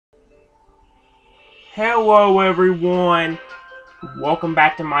Hello everyone, welcome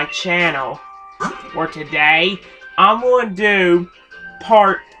back to my channel, where today I'm going to do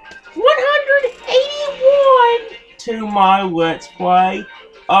part 181 to my Let's Play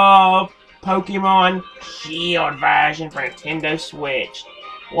of Pokemon Shield version for Nintendo Switch.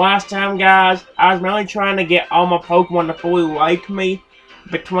 Last time guys, I was mainly trying to get all my Pokemon to fully like me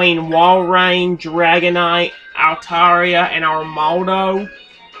between Walrein, Dragonite, Altaria, and Armaldo.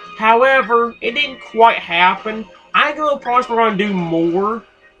 However, it didn't quite happen. I think a little promise we're going to do more.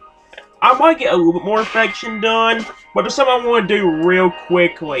 I might get a little bit more affection done, but there's something I want to do real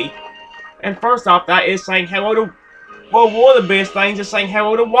quickly. And first off, that is saying hello to... Well, one of the best things is saying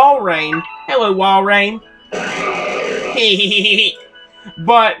hello to Walrein. Hello, Walrein.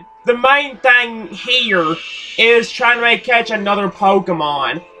 But the main thing here is trying to catch another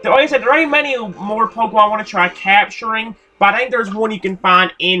Pokemon. Like I said, there ain't many more Pokemon I want to try capturing, but I think there's one you can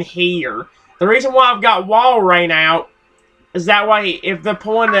find in here. The reason why I've got Walrein out is that way, if the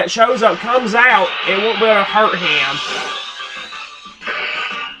one that shows up comes out, it won't be able to hurt him.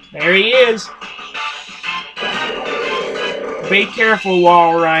 There he is. Be careful,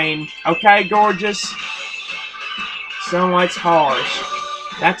 Walrein. Okay, gorgeous? Sunlight's harsh.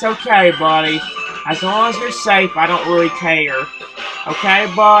 That's okay, buddy. As long as you're safe, I don't really care. Okay,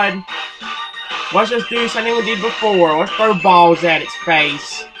 bud? Let's just do something we did before. Let's throw balls at its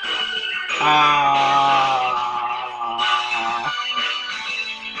face.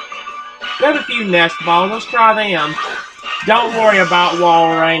 We have a few nest balls. Let's try them. Don't worry about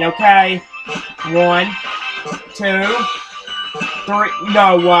Walrein, okay? 1, 2, 3.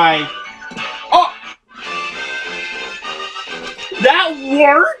 No way. Oh! That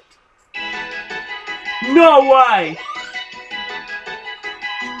worked? No way.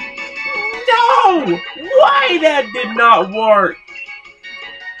 No! Why that did not work?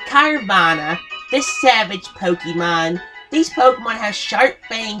 Carvanha, this savage Pokemon. These Pokemon have sharp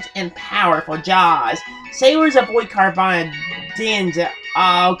fangs and powerful jaws. Sailors avoid Carvanha dens at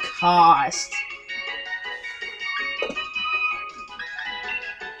all costs.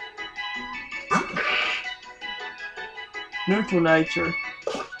 Neutral nature.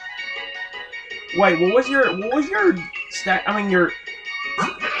 Wait, what was your stat? I mean, your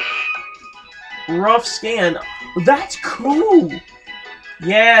rough skin. That's cool.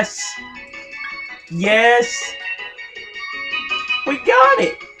 Yes. Yes. We got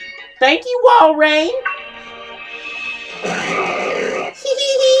it. Thank you, Walrein.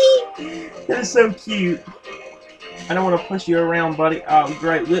 That's so cute. I don't want to push you around, buddy. Oh,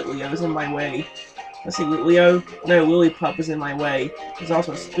 great. Litleo in my way. Let's see, Litleo. No, Lillipup is in my way. It's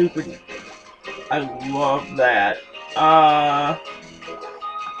also stupid. I love that.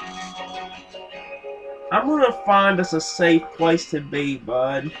 I'm gonna find us a safe place to be,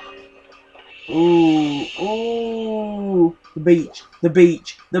 bud. Ooh, ooh. The beach, the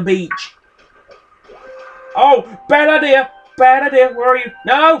beach, the beach. Oh, bad idea, bad idea. Where are you?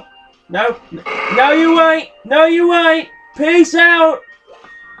 No, no, no, you ain't. No, you ain't. Peace out.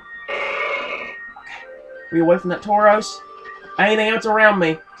 Are you away from that Tauros? Anything else around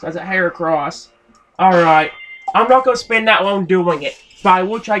me besides that Heracross? Alright. I'm not going to spend that long doing it, but I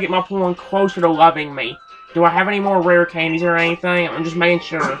will try to get my Pokemon closer to loving me. Do I have any more rare candies or anything? I'm just making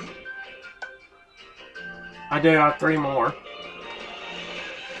sure. I do have 3 more.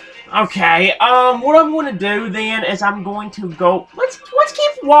 Okay, what I'm going to do then is I'm going to go... Let's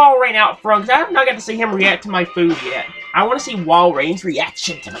keep Walrein out front, because I have not got to see him react to my food yet. I want to see Walrein's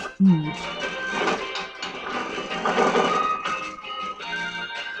reaction to my food.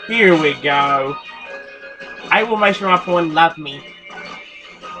 Here we go. I will make sure my Pokemon love me.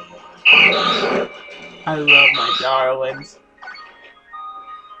 I love my darlings.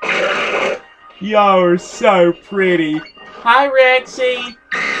 Y'all are so pretty. Hi, Rexy.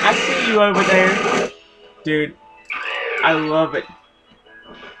 I see you over there. Dude, I love it.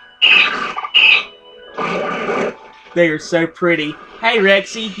 They are so pretty. Hey,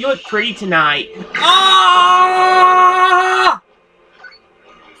 Rexy, you look pretty tonight. Ah!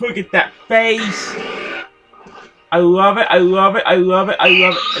 Look at that face. I love it, I love it, I love it, I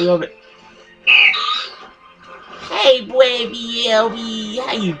love it, I love it. Hey, baby, Elby.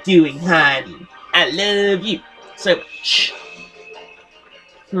 How you doing, honey? I love you so much.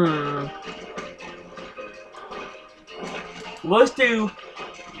 Let's do...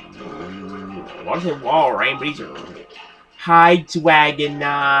 What's it, Walrein, but these are... Hi,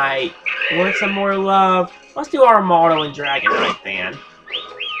 Dragonite. Want some more love? Let's do Armaldo and Dragonite, then.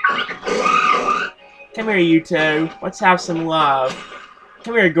 Come here, you two. Let's have some love.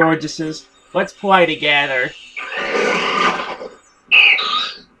 Come here, gorgeouses. Let's play together.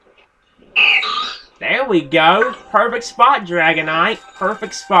 we go. Perfect spot, Dragonite.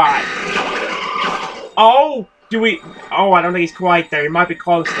 Perfect spot. Oh, oh, I don't think he's quite there. He might be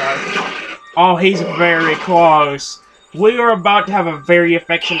close, though. Oh, he's very close. We are about to have a very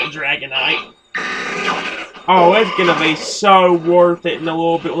affectionate Dragonite. Oh, it's gonna be so worth it in a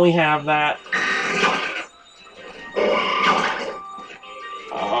little bit when we have that.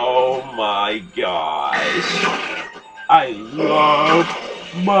 Oh my gosh. I love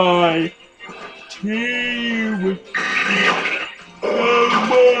my team so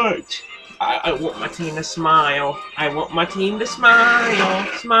much. I want my team to smile. I want my team to smile.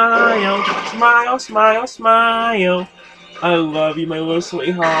 Smile. Smile, smile, smile. I love you, my little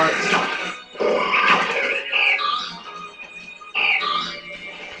sweethearts.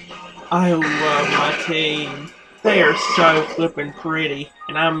 I love my team. They are so flippin' pretty,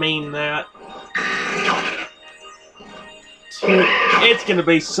 and I mean that. It's gonna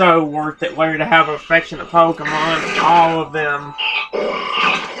be so worth it later to have affectionate Pokemon. All of them.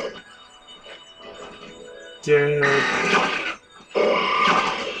 Dude.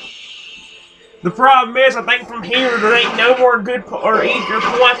 The problem is, I think from here, there ain't no more good or easier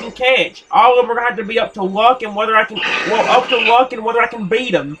points I can catch. All of them are gonna have to be up to luck and whether I can, up to luck and whether I can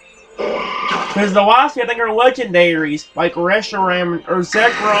beat them. Because the last few, I think, are legendaries, like Reshiram or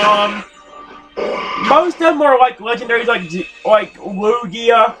Zekrom. Most of them are like legendaries, like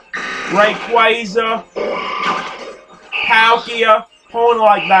Lugia, Rayquaza, Palkia, pulling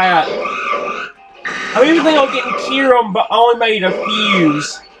like that. I even think I'll get Kyurem, but only made a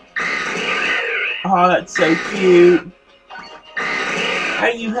fuse. Oh, that's so cute. Are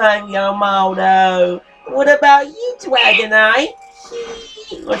you hungry, Armaldo? What about you, Dragonite?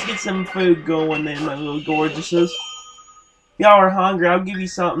 Let's get some food going then, my little gorgeouses. If y'all are hungry, I'll give you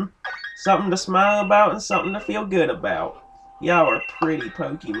something. Something to smile about and something to feel good about. Y'all are pretty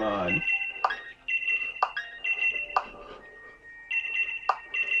Pokemon.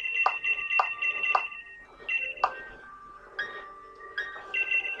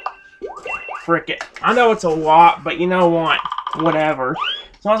 Frick it. I know it's a lot, but you know what? Whatever.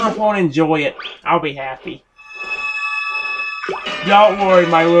 As long as I want to enjoy it, I'll be happy. Don't worry,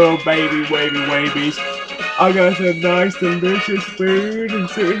 my little babies. I got some nice, delicious food and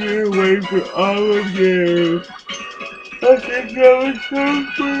sitting here waiting for all of you. I think that was so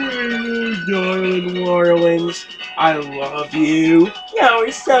pretty, darling warlings. I love you. Y'all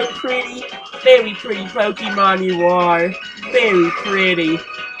are so pretty. Very pretty Pokemon you are. Very pretty.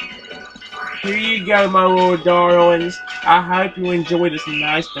 Here you go, my little darlings. I hope you enjoy this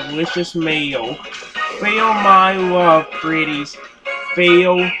nice, delicious meal. Feel my love, pretties.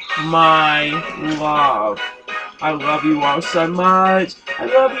 Feel my love. I love you all so much. I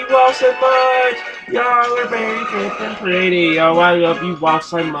love you all so much. Y'all are very flippin' pretty. Oh, I love you all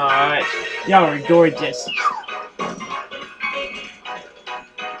so much. Y'all are gorgeous.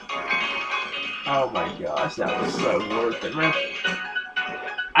 Oh my gosh, that was so worth it, man.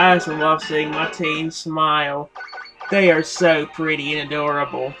 I just love seeing my team smile. They are so pretty and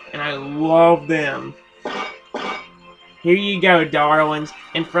adorable, and I love them. Here you go, darlings.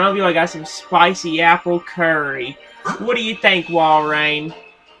 In front of you, I got some spicy apple curry. What do you think, Walrein?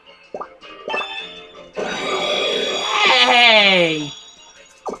 Hey!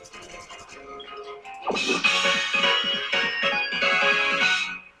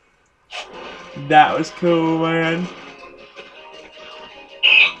 That was cool, man.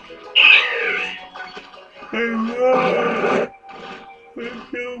 I love it.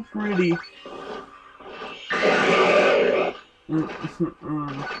 It's so pretty.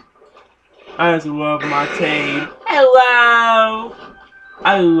 I just love my team. Hello!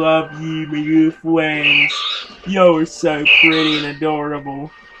 I love you, my little friends. Y'all are so pretty and adorable.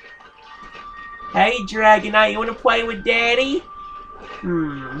 Hey, Dragonite, you wanna play with Daddy?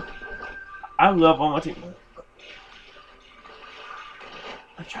 I love all my team.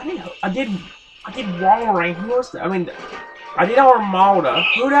 I did Walrein. Who else? I did Armaldo.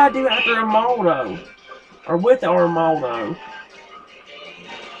 Who did I do after Armaldo? Or with Armaldo?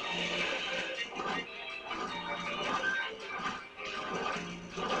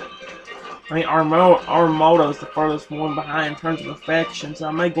 Armaldo's the furthest one behind in terms of affection, so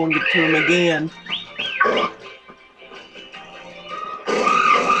I may go and get to him again.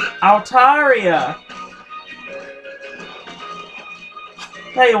 Altaria!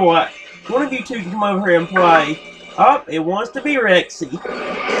 Tell you what, one of you two can come over here and play. Oh, it wants to be Rexy.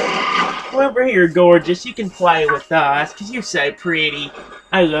 Come over here, gorgeous. You can play with us, because you're so pretty.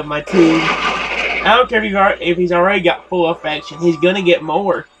 I love my team. I don't care if he's already got full affection. He's gonna get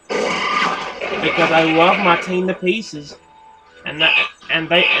more. Because I love my team to pieces. And and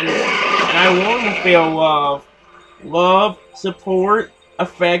I want them to feel love. Love, support,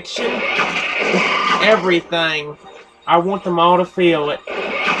 affection, everything. I want them all to feel it.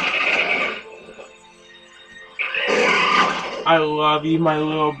 I love you, my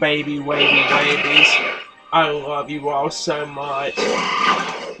little babies. I love you all so much.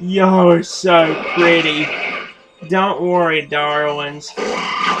 Y'all are so pretty. Don't worry, darlings.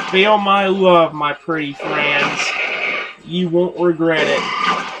 Feel my love, my pretty friends. You won't regret it.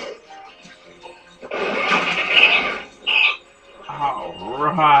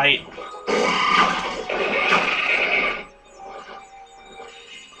 Alright.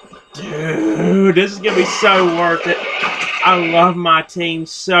 Dude, this is gonna be so worth it. I love my team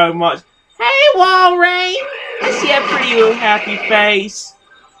so much. Hey, Walrein! I see a pretty little happy face.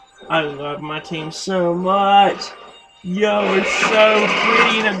 I love my team so much. Y'all are so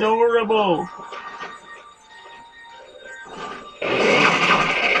pretty and adorable.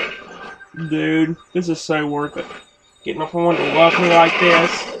 Dude, this is so worth it. Getting someone to love me like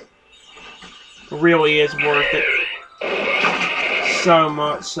this really is worth it. So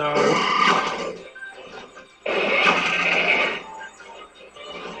much so.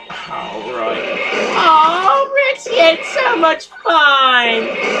 Alright. Oh, Rexy had so much fun!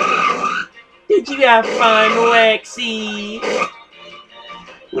 Did you have fun, Rexy?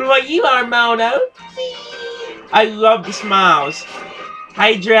 What about you, Armono? I love the smiles.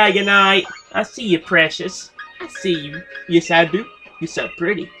 Hey, Dragonite. I see you, precious. I see you. Yes, I do. You're so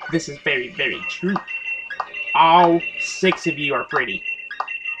pretty. This is very, very true. All 6 of you are pretty.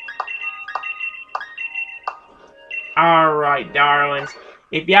 Alright, darlings.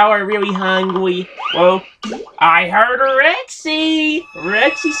 If y'all are really hungry, well, I heard Rexy!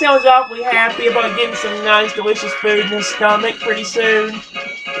 Rexy sounds awfully happy about getting some nice, delicious food in his stomach pretty soon.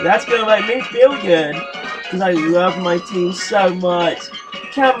 That's gonna make me feel good, because I love my team so much.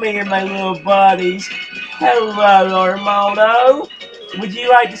 Come here, my little buddies. Hello, Armono. Would you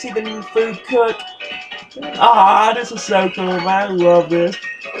like to see the new food cook? Ah, this is so cool, man. I love this.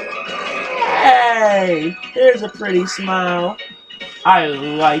 Hey, here's a pretty smile. I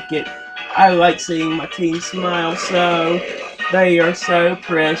like it. I like seeing my team smile so. They are so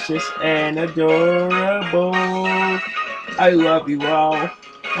precious and adorable. I love you all.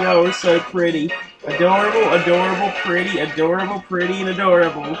 Y'all are so pretty. Adorable, adorable, pretty, adorable, pretty, and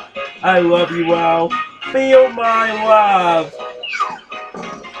adorable. I love you all. Feel my love.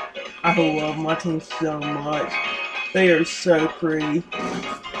 I love my team so much. They are so pretty.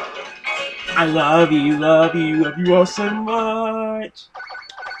 I love you all so much.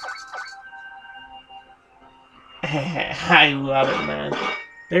 I love it, man.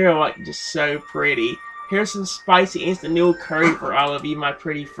 They're like just so pretty. Here's some spicy instant noodle curry for all of you, my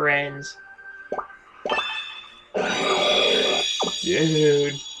pretty friends.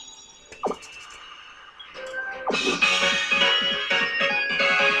 Dude.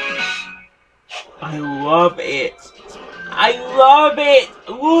 I love it. I love it!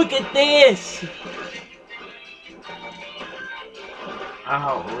 Look at this!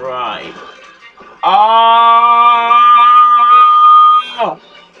 Alright. Oh!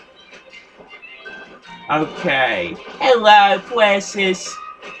 Okay. Hello, precious.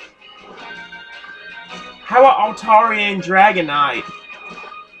 How about Altaria and Dragonite?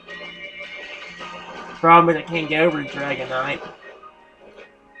 Problem is I can't get over to Dragonite.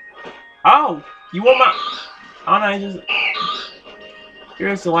 Oh! You want my... Oh no, just...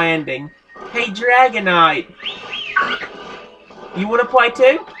 Here's the landing. Hey, Dragonite! You wanna play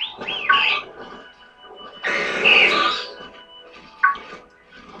too?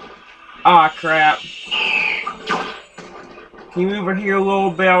 Aw, crap. Can you move over here a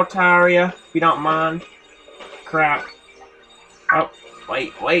little bit, Altaria, if you don't mind? Crap. Oh,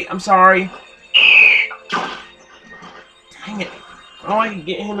 wait, I'm sorry. Dang it. Oh, I can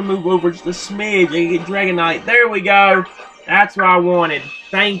get him to move over just a smidge. I can get Dragonite. There we go. That's what I wanted.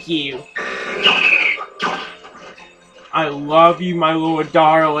 Thank you. I love you, my little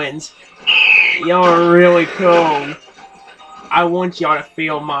darlings. Y'all are really cool. I want y'all to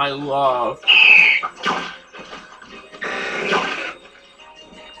feel my love.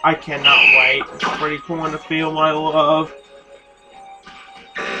 I cannot wait for everyone to feel my love.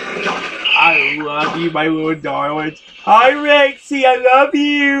 I love you, my little darlings. Hi, Rexy, I love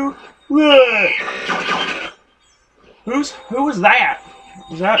you. Look. Who was that?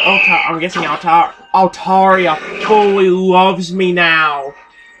 Is that Altaria? I'm guessing Altaria fully loves me now.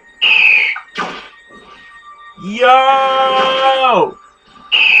 Yo!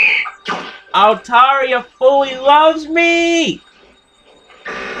 Altaria fully loves me!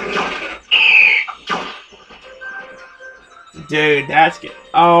 Dude, that's good.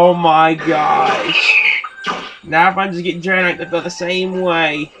 Oh my gosh. Now if I just get Dragonite to feel the same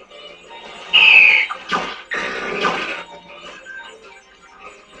way.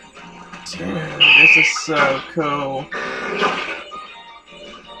 Dude, this is so cool.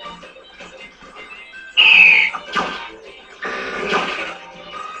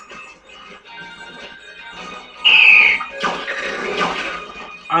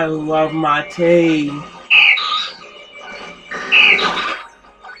 I love my team.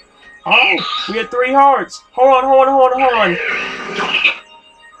 Oh, we had 3 hearts. Hold on. Hold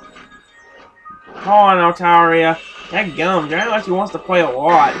on, Altaria. That gum, Dragon actually wants to play a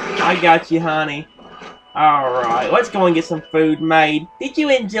lot. I got you, honey. Alright, let's go and get some food made. Did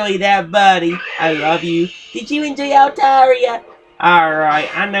you enjoy that, buddy? I love you. Did you enjoy Altaria? Alright,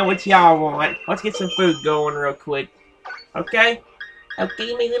 I know what y'all want. Let's get some food going real quick. Okay?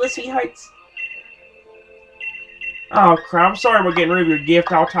 Okay, my little sweethearts. Oh crap, I'm sorry about getting rid of your gift,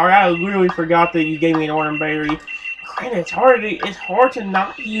 Altaria. I literally forgot that you gave me an orange berry. Granted, it's hard to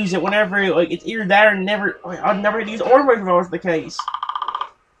not use it whenever, like, it's either that or never. I'd never use orange berries if that was the case.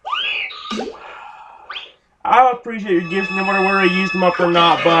 I appreciate your gifts no matter whether I use them up or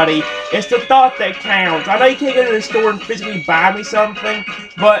not, buddy. It's the thought that counts. I know you can't go to the store and physically buy me something,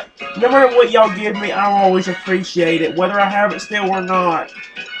 but no matter what y'all give me, I'll always appreciate it, whether I have it still or not.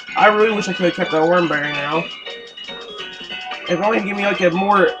 I really wish I could have kept the orange berry now. If only give me like a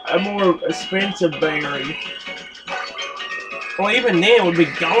more expensive berry. Well, even then, it would be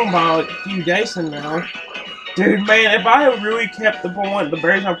gone by like a few days from now. Dude, man, if I had really kept the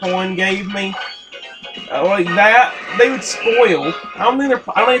berries my pawn gave me, like that, they would spoil. I don't think it's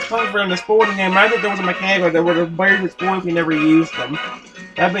possible for them to spoil again. Imagine if there was a mechanic like that where the berries would spoil if you never used them.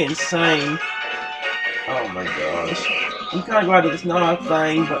 That'd be insane. Oh my gosh. I'm kind of glad that it's not a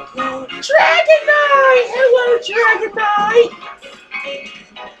thing, but... Dragonite! Hello, Dragonite!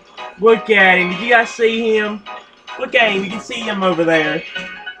 Look at him. Did you guys see him? Look at him. You can see him over there.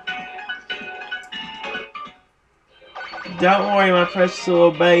 Don't worry, my precious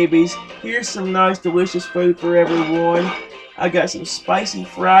little babies. Here's some nice, delicious food for everyone. I got some spicy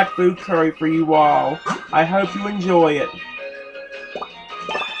fried food curry for you all. I hope you enjoy it.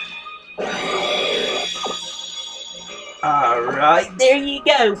 Alright, there you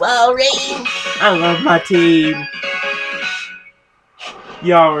go, Walrein. I love my team.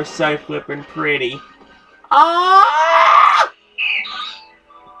 Y'all are so flippin' pretty. Ah!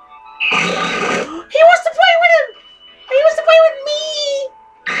 He wants to play with him! He wants to play with me!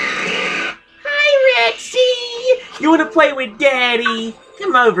 Hi, Rexy! You want to play with Daddy?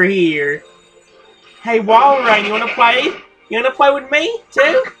 Come over here. Hey, Walrein, you want to play? You want to play with me,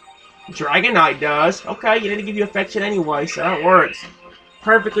 too? Dragonite does. Okay, you need to give you affection anyway, so that works.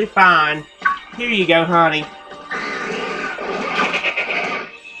 Perfectly fine. Here you go, honey.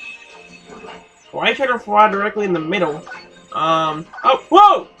 Why are you trying to fly directly in the middle? Oh,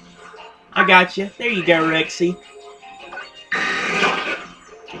 whoa! I got you. There you go, Rexy.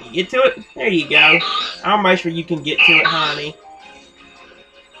 Can you get to it? There you go. I'll make sure you can get to it, honey.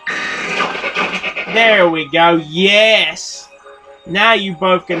 There we go. Yes! Now you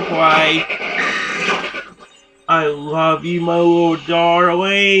both can play. I love you, my little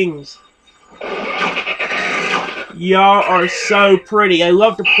darlings. Y'all are so pretty. I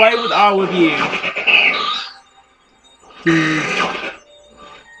love to play with all of you. Dude,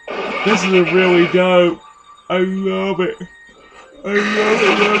 this is really dope. I love it. I love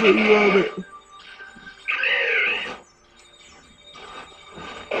it, love it, love it.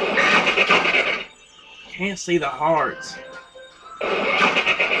 Can't see the hearts.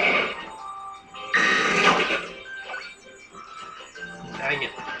 Dang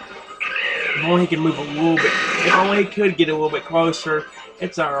it. If only he could move a little bit. If only he could get a little bit closer.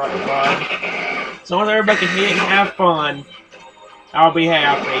 It's alright, bud. As long as everybody can hit and have fun, I'll be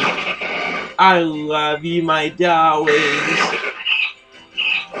happy. I love you, my darlings.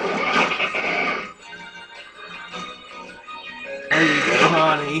 There you go,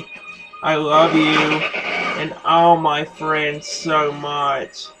 honey. I love you and all my friends so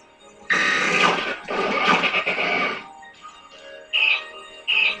much.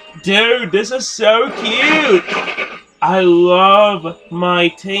 Dude, this is so cute! I love my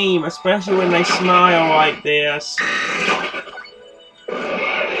team, especially when they smile like this.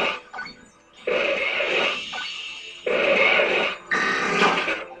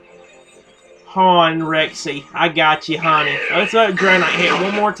 Hold on, Rexy. I got you, honey. Let's let Dragonite hit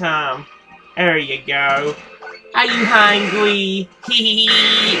one more time. There you go. Are you hungry? Hee.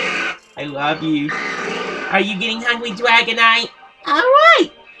 I love you. Are you getting hungry, Dragonite?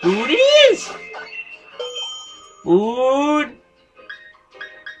 Alright. Food it is. Food.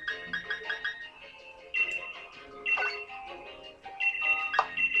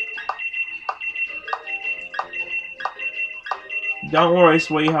 Don't worry,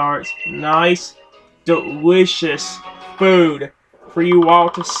 sweethearts. Nice, delicious food for you all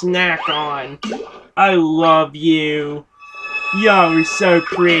to snack on. I love you. Y'all are so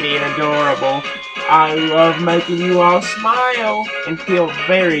pretty and adorable. I love making you all smile and feel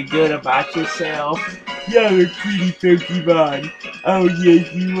very good about yourself. Y'all are pretty Pokemon. Oh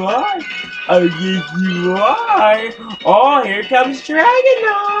yes you are. Oh yes you are. Oh, here comes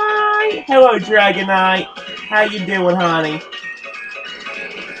Dragonite. Hello Dragonite. How you doing, honey?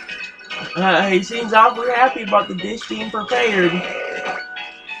 He seems awfully happy about the dish being prepared.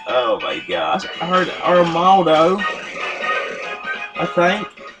 Oh my gosh. I heard Armaldo, I think.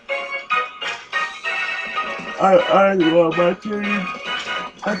 I love my team.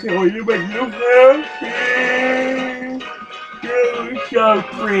 I tell you, make you happy. You're so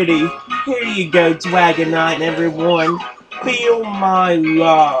pretty. Here you go, Dragonite, everyone. Feel my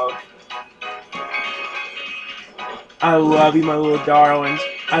love. I love you, my little darlings.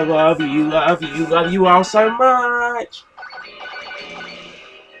 I love you, love you all so much.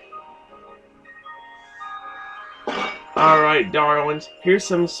 Alright, darlings. Here's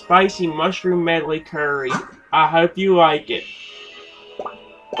some spicy mushroom medley curry. I hope you like it.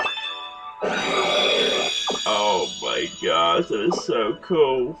 Oh my gosh, that is so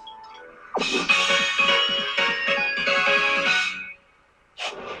cool.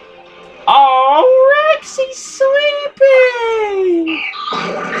 Oh, Rexy's sleeping!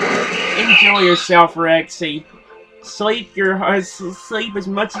 Enjoy yourself, Rexy. Sleep as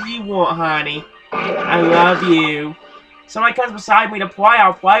much as you want, honey. I love you. Somebody comes beside me to play,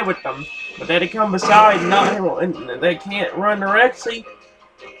 I'll play with them. But they come beside and they can't run to Rexy.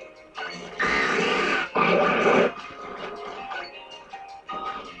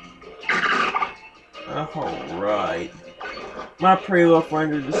 Alright. My pretty little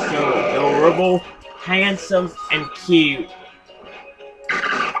friend is just so adorable, handsome, and cute.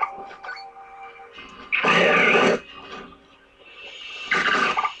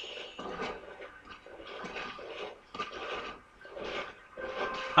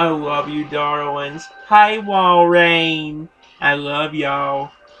 I love you, darlings. Hi, Walrein. I love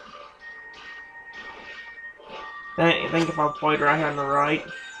y'all. I think if I played right here on the right.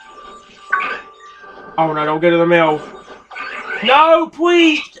 Oh no, don't go to the mill. No,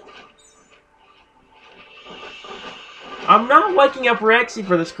 please! I'm not waking up Rexy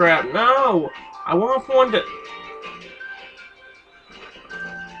for this crap. No! I want one to...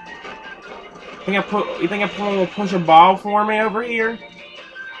 You think I will push a ball for me over here?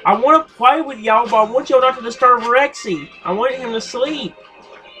 I want to play with y'all, but I want y'all not to disturb Rexy. I want him to sleep.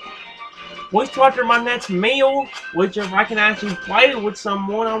 Wait till after my next meal, which if I can actually play with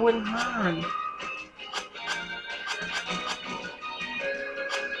someone, I wouldn't mind.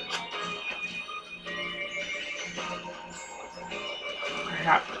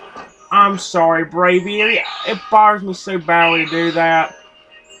 I'm sorry, Braviary. It bothers me so badly to do that.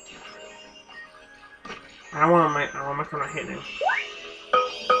 I want to make him hit him.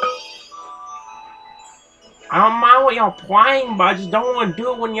 I don't mind what y'all playing, but I just don't want to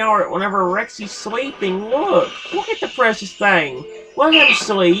do it whenever Rexy's sleeping. Look at the precious thing. Let him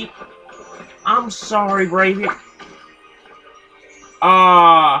sleep. I'm sorry, Bravey.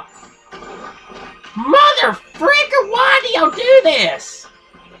 Mother fricker, why do y'all do this?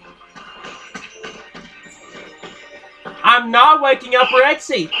 I'm not waking up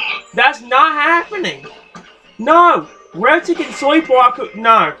Rexy. That's not happening. No, Rexy can sleep while I cook.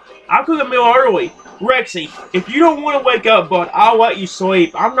 No, I cook a meal early. Rexy, if you don't want to wake up, bud, I'll let you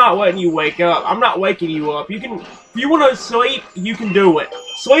sleep. I'm not letting you wake up. I'm not waking you up. If you want to sleep, you can do it.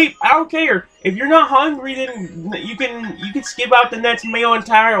 Sleep, I don't care. If you're not hungry, then you can skip out the next meal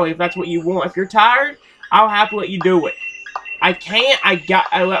entirely if that's what you want. If you're tired, I'll have to let you do it. I can't. I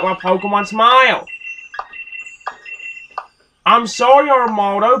let my Pokemon smile. I'm sorry,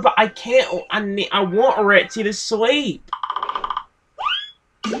 Armaldo, but I can't. I want Rexy to sleep.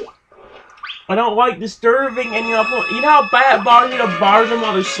 I don't like disturbing any of them. You know how bad it bothers me to bother them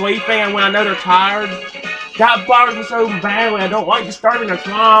while they're sleeping and when I know they're tired? That bothers me so badly. I don't like disturbing them.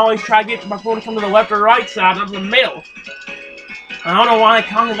 So I always try to get my phone to come to the left or right side, not the middle. I don't know why I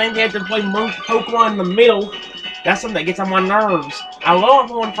constantly think they have to play Pokemon in the middle. That's something that gets on my nerves. I love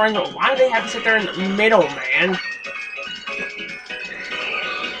everyone friends, but why do they have to sit there in the middle, man?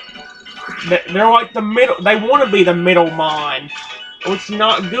 They're like the middle. They want to be the middleman. Which is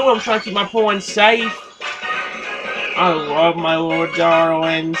not good. I'm trying to keep my points safe. I love my little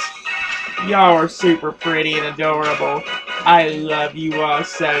darlings. Y'all are super pretty and adorable. I love you all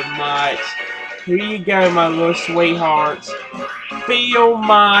so much. Here you go, my little sweethearts. Feel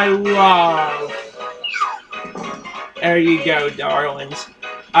my love. There you go, darlings.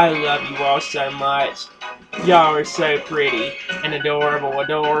 I love you all so much. Y'all are so pretty and adorable,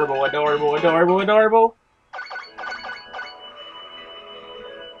 adorable, adorable, adorable, adorable.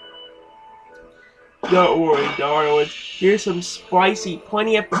 Don't worry, darlings. Here's some spicy,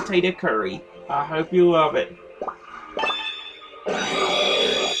 plenty of potato curry. I hope you love it.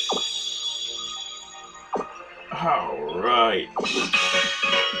 Alright.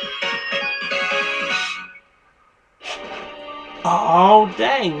 Oh,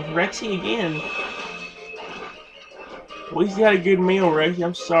 dang. Rexy again. At least you had a good meal, Rexy.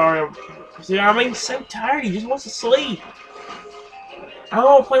 I'm sorry. See, I mean, he's so tired. He just wants to sleep. I don't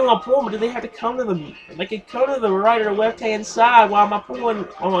want to play my pawn, but do they have to come to the... They could come to the right or left-hand side while my pawn,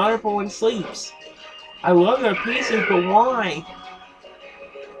 while my other pawn sleeps. I love their pieces, but why?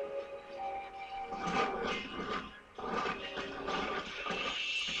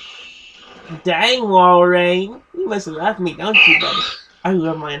 Dang, Walrein. You must have left me, don't you, buddy? I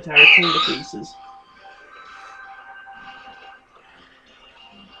love my entire team to pieces.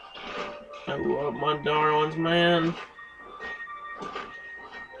 I love my darlings, man.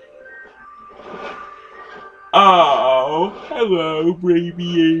 Oh, hello,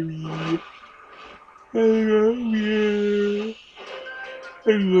 baby Amy. Hello, yeah.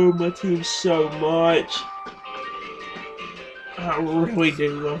 I love my team so much. I really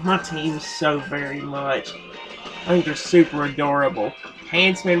do love my team so very much. I think they're super adorable.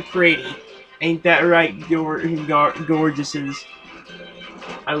 Handsome and pretty. Ain't that right, gorgeouses?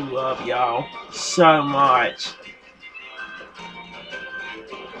 I love y'all so much.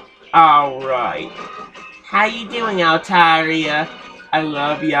 Alright. How you doing, Altaria? I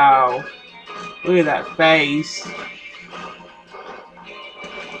love y'all. Look at that face.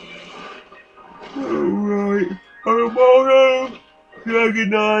 Alright. I'm all home. Good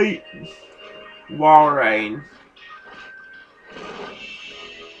night. Walrein.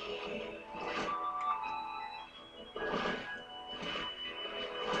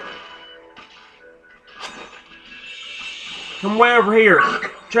 Come way over here.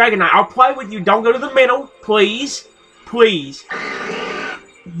 Dragonite, I'll play with you. Don't go to the middle. Please. Please.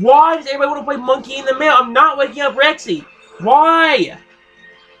 Why does everybody want to play monkey in the middle? I'm not waking up Rexy. Why?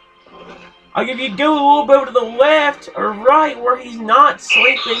 I'll give you go a little bit over to the left or right where he's not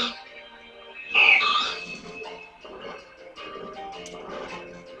sleeping.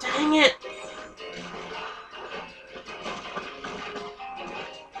 Dang it.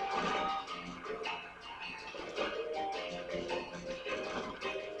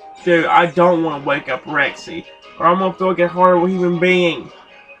 Dude, I don't want to wake up Rexy, or I'm going to feel like a horrible human being.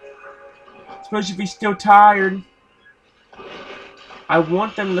 Especially if he's still tired. I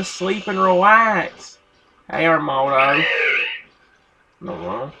want them to sleep and relax. Hey, Armando.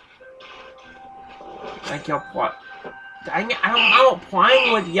 No. Thank y'all play. Dang it, I don't know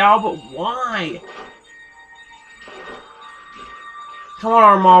playing with y'all, but why? Come on,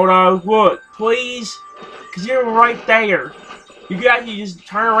 Armando. Look, please. Because you're right there. You guys can just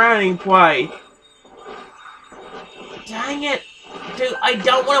turn around and play. Dang it. Dude, I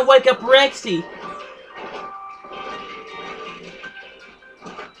don't want to wake up Rexy.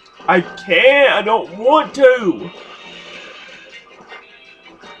 I can't. I don't want to.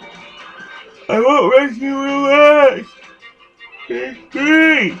 I want Rexy to relax.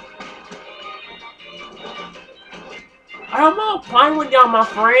 Hey. I'm not playing with y'all, my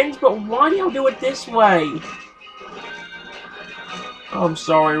friends, but why do y'all do it this way? I'm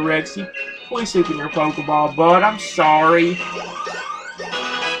sorry, Rexy. Please sleep in your Pokeball, bud. I'm sorry.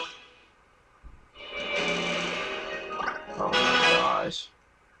 Oh my gosh.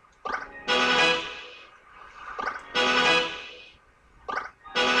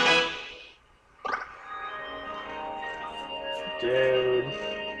 Dude.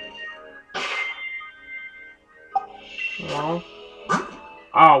 Well.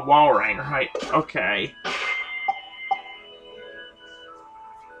 Oh, Walrein, right. Okay.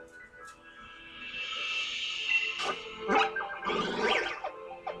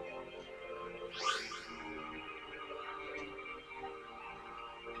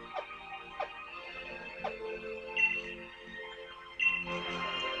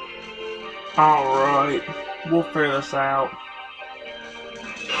 Alright, we'll figure this out.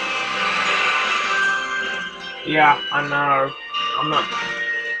 Yeah, I know. I'm not...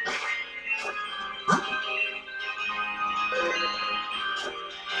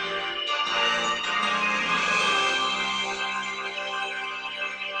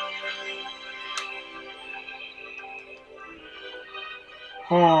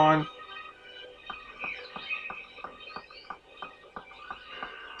 Hold on.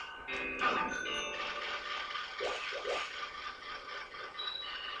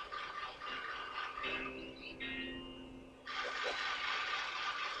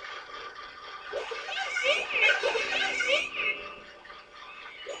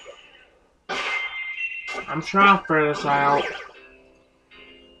 I'm trying to figure this out.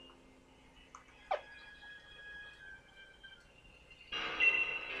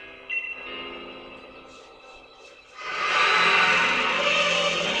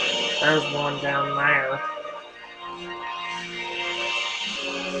 There's one down there.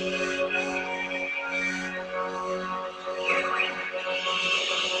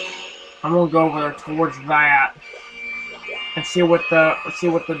 I'm gonna go over there towards that and see what the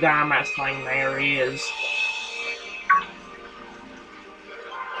Dynamax thing there is.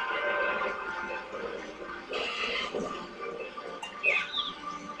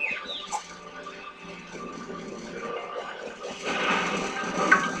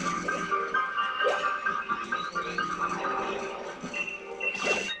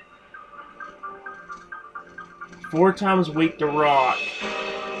 4 times weak to rock.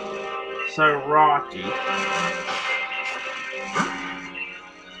 So rocky.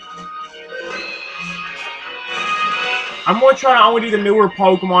 I'm gonna try to only do the newer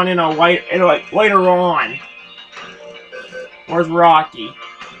Pokemon later on. Where's Rocky?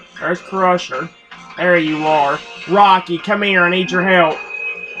 There's Crusher. There you are. Rocky, come here, I need your help.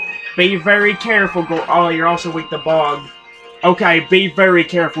 Be very careful, oh, you're also weak to Bug. Okay, be very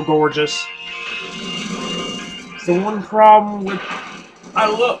careful, Gorgeous. It's the one problem with... I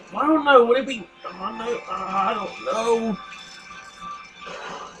don't know, would it be... I don't know.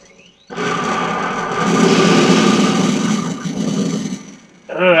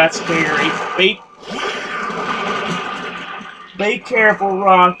 Oh, that's scary. Be careful,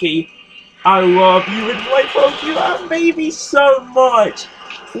 Rocky. I love you and my Pokemon baby so much.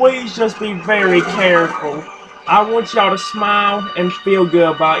 Please just be very careful. I want y'all to smile and feel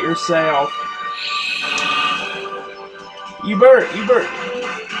good about yourself. You better.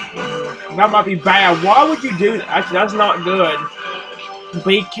 That might be bad. Why would you do that? Actually, that's not good.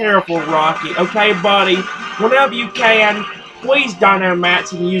 Be careful, Rocky. Okay, buddy? Whenever you can, please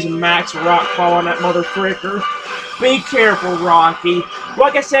Dynamax and use a Max Rockfall on that mother fricker. Be careful, Rocky.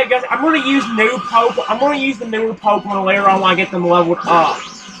 Like I said, guys, I'm gonna use the newer Pokemon later on when I get them leveled up.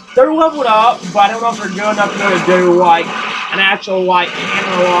 They're leveled up, but I don't know if they're good enough to do like an actual the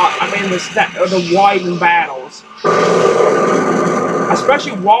Widen battles.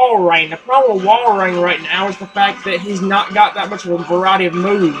 Especially Walrein. The problem with Walrein right now is the fact that he's not got that much of a variety of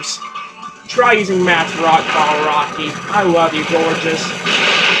moves. Try using Max Rockfall, Rocky. I love you, Gorgeous.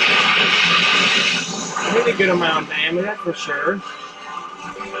 Really good amount of damage, that's for sure.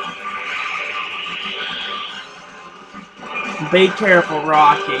 Be careful,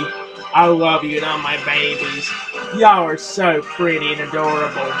 Rocky. I love you and all my babies. Y'all are so pretty and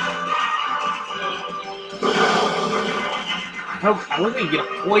adorable. I wish we could get a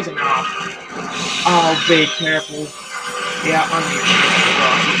poison off. Oh, be careful. Yeah, I'm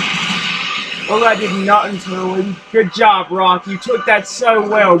Rocky. Well, I did nothing to him. Good job, Rocky. You took that so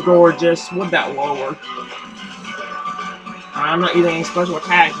well, Gorgeous. Would that lower? I'm not using any special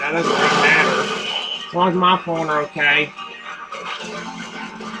attacks. That doesn't really matter. As long as my phone are okay.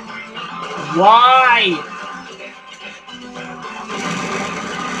 Why?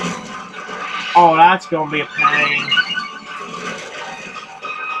 Oh, that's gonna be a pain.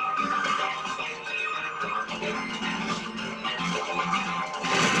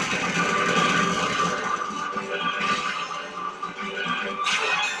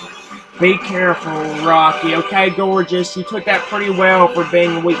 Be careful, Rocky. Okay, Gorgeous, you took that pretty well for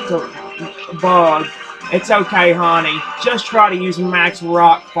being weak to Bug. It's okay, honey. Just try to use Max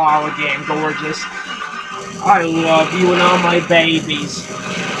Rockfall again, Gorgeous. I love you and all my babies.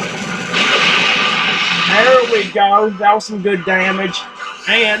 There we go. That was some good damage.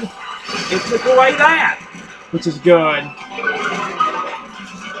 And it took away that, which is good.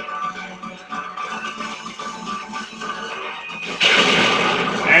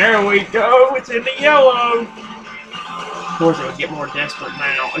 There we go, it's in the yellow! Of course, it'll get more desperate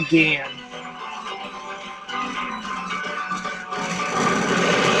now, again.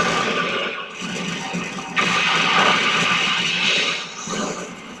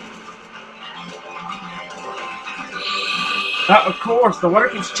 Of course, the weather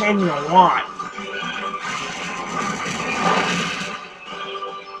keeps changing a lot.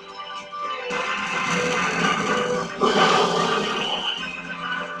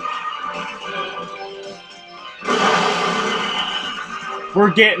 We're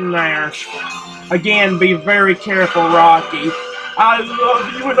getting there. Again, be very careful, Rocky. I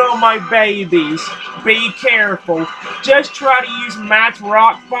love you and all my babies. Be careful. Just try to use Max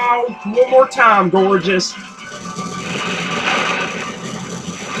Rockfall one more time, Gorgeous.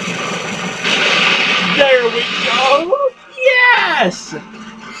 There we go. Yes!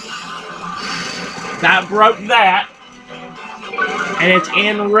 That broke that. And it's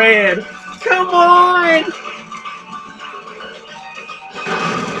in red. Come on!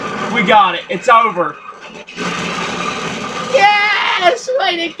 We got it. It's over. Yes!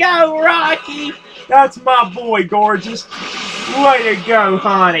 Way to go, Rocky! That's my boy, Gorgeous. Way to go,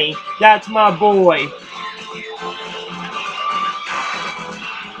 honey. That's my boy.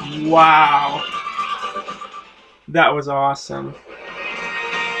 Wow. That was awesome.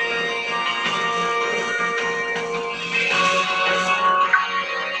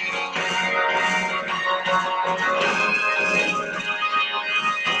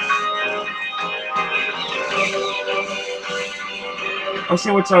 Let's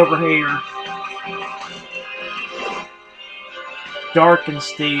see what's over here. Dark and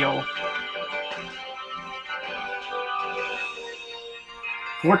Steel.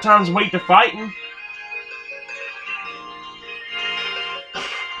 4 times weight to fighting.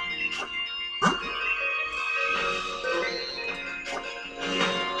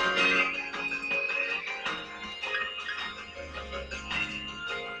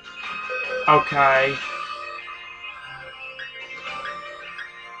 Okay.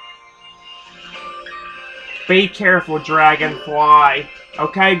 Be careful, Dragonfly.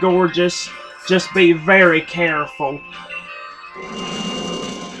 Okay, Gorgeous? Just be very careful.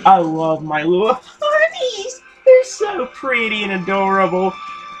 I love my little honeys. They're so pretty and adorable.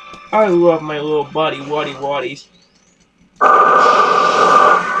 I love my little buddy Waddies.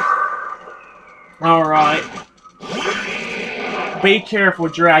 Alright. Be careful,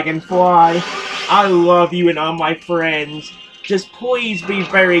 Dragonfly. I love you and all my friends. Just please be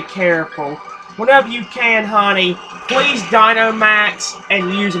very careful. Whenever you can, honey, please Dynamax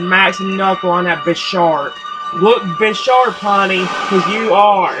and use Max and Knuckle on that Bisharp. Look Bisharp, honey, because you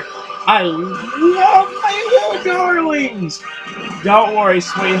are. I love my little darlings. Don't worry,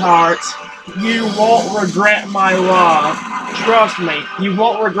 sweethearts. You won't regret my love. Trust me, you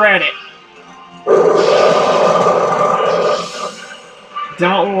won't regret it.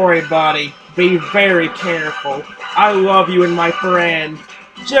 Don't worry, buddy. Be very careful. I love you and my friend.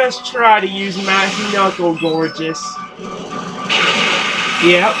 Just try to use Max and Knuckle, Gorgeous.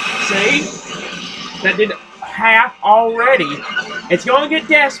 Yep, see? That did half already. It's gonna get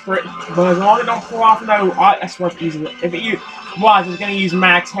desperate, but as long as it don't pull off no, I swear if it was, it's gonna use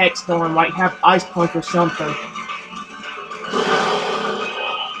Max Hexstorm, like have Ice Punch or something.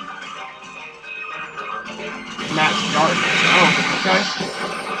 Max Darkness. Oh, okay.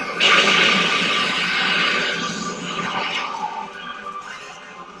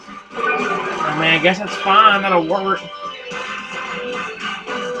 I mean, I guess that's fine. That'll work.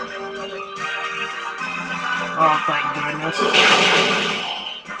 Oh, thank goodness.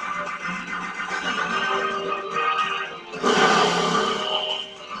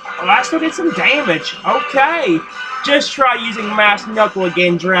 Well, I still did some damage. Okay. Just try using Max Knuckle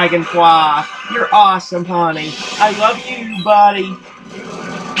again, Dragonfly. You're awesome, honey. I love you, buddy.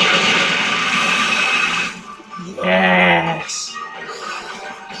 Yes.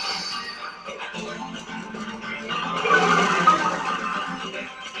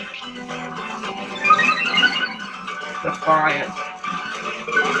 Defiant.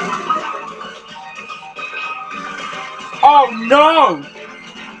 Oh no!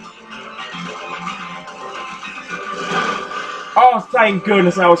 Oh, thank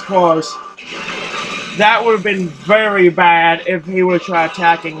goodness that was close. That would have been very bad if he would have tried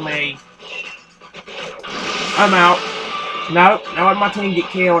attacking me. I'm out. Nope, not let my team get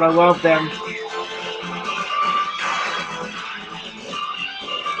killed. I love them.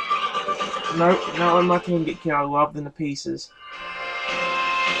 Nope, not let my team get killed. I love them to pieces.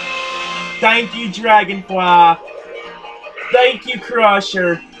 Thank you, Dragonfly. Thank you,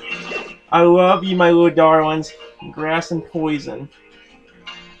 Crusher. I love you, my little darlings. Grass and Poison.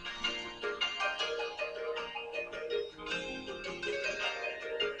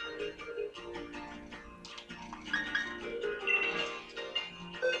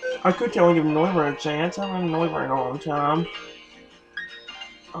 I could only give Noivern a chance. I haven't had Noivern in a long time.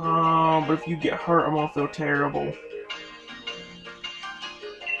 But if you get hurt, I'm gonna feel terrible.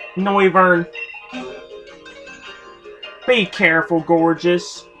 Noivern. Be careful,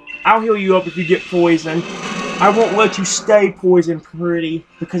 Gorgeous. I'll heal you up if you get poisoned. I won't let you stay poisoned, pretty,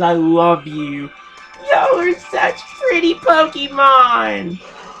 because I love you. Y'all are such pretty Pokemon!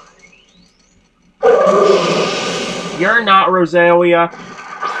 You're not, Rosalia.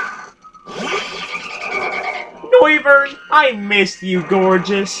 Noivern, I missed you,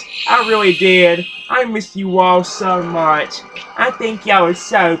 Gorgeous. I really did. I missed you all so much. I think y'all are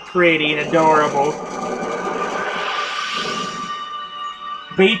so pretty and adorable.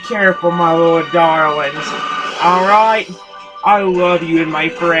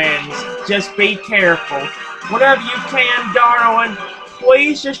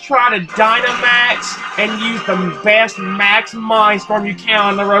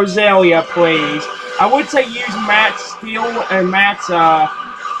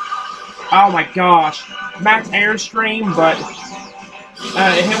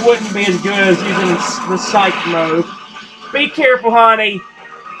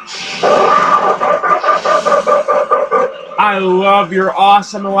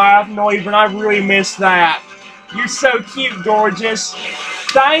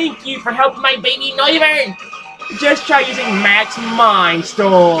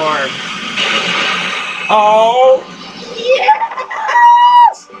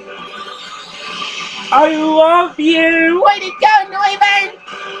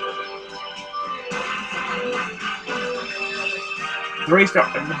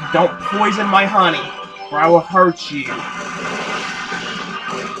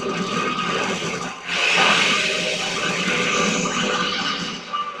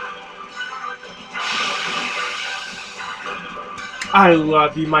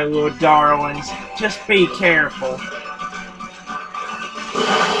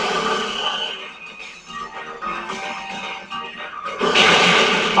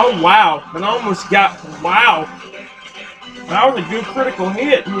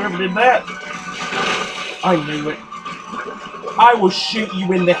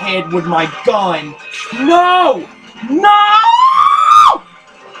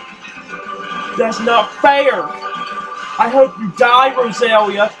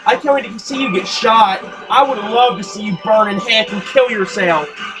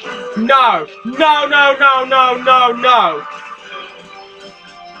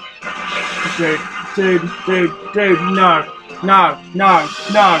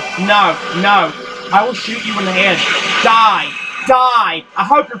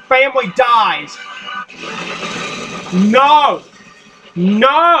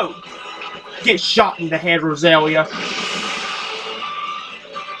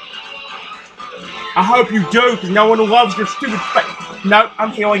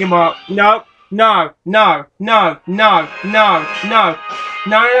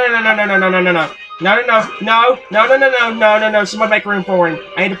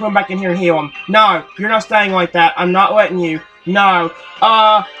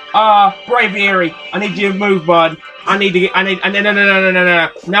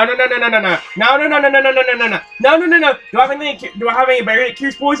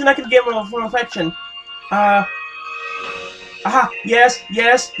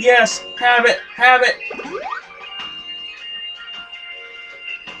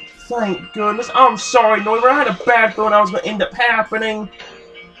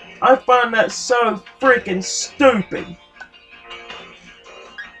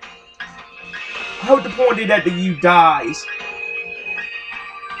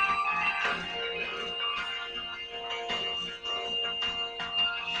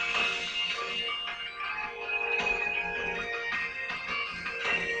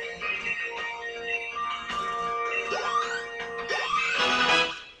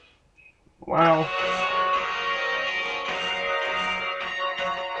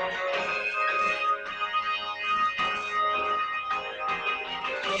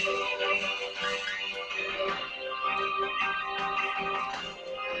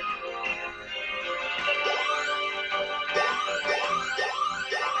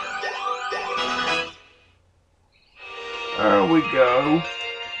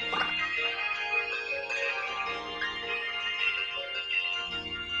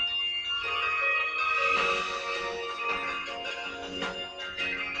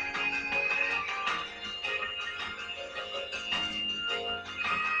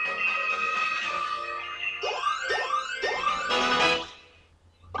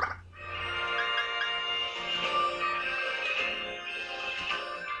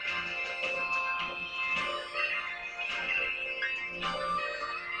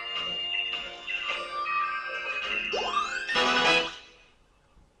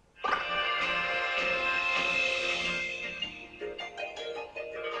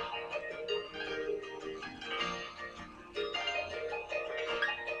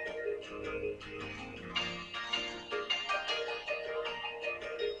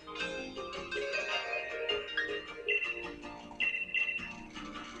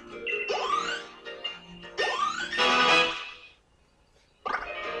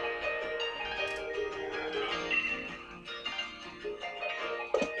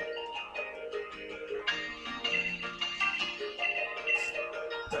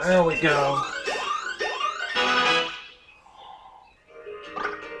 There we go.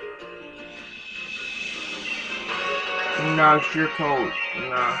 No, sure cold.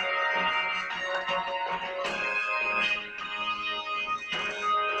 No.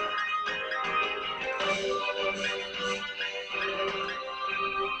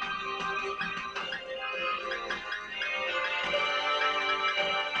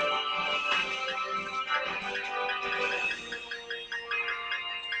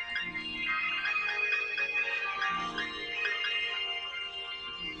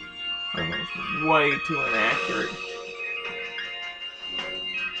 That's way too inaccurate.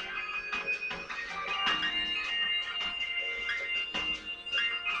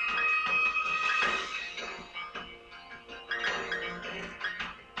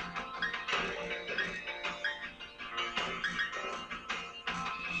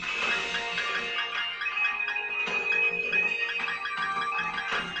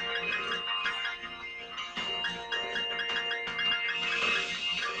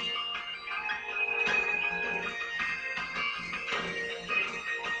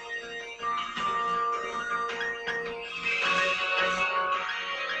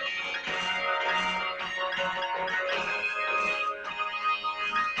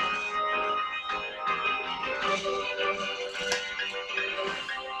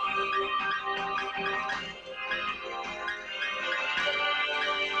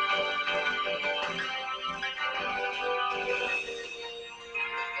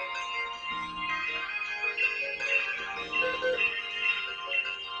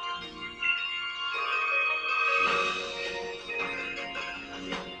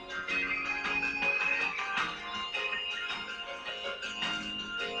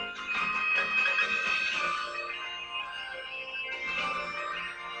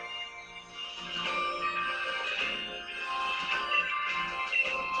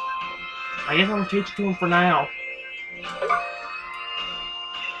 I guess I'm gonna teach it to him for now.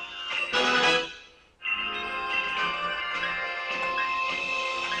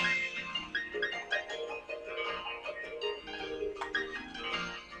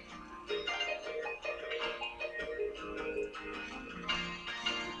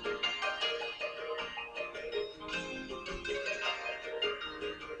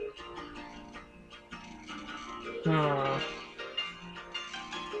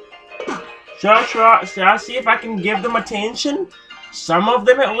 Should I see if I can give them attention? Some of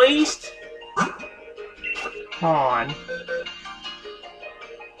them at least? Come on.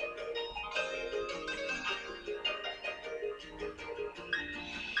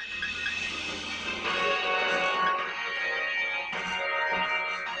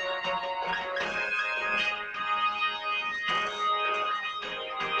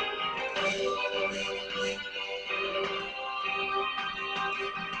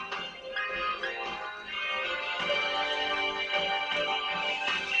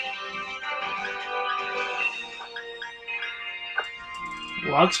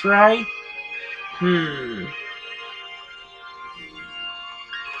 Luxray?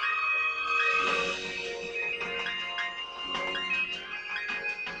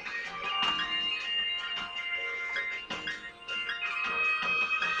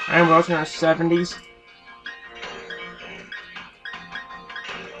 And we're also in our 70s?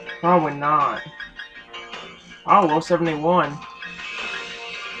 Probably not. Oh, well, 71.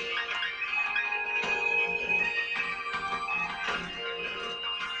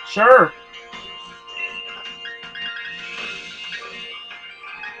 Sure.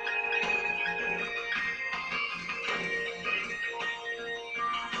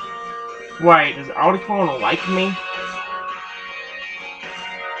 Wait, does Audicon like me?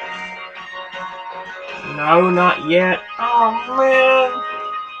 No, not yet. Oh, man.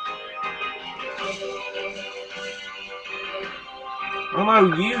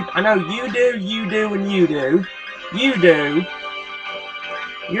 I know you do, and you do. You do.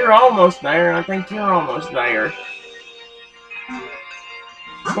 You're almost there, and I think you're almost there.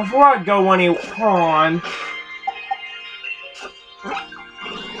 Before I go any on,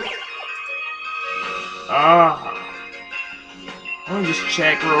 let me just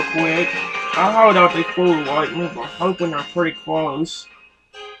check real quick. I hope that they fully like me, but I'm hoping they're pretty close.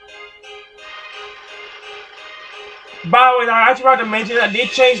 By the way, I actually forgot to mention that I did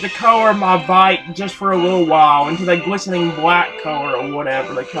change the color of my bike just for a little while into the glistening black color or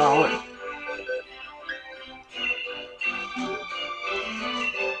whatever they call it.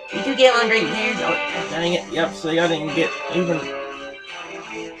 Did you get Andre here? Oh, dang it. Yep, see, I didn't get even...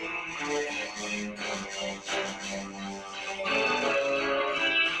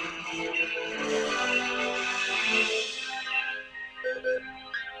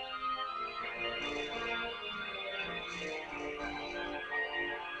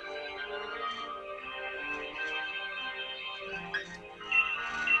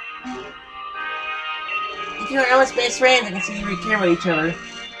 If you're almost best friends, I can see you really care about each other.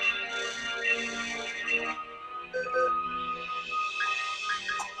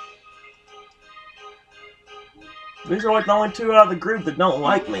 These are like the only two out of the group that don't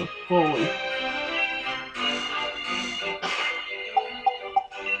like me fully.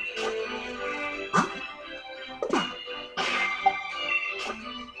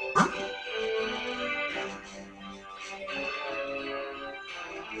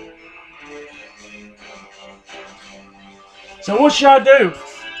 So what should I do?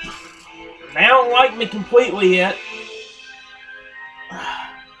 They don't like me completely yet.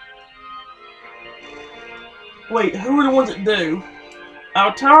 Wait, who are the ones that do?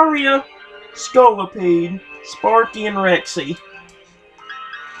 Altaria, Scolipede, Sparky, and Rexy.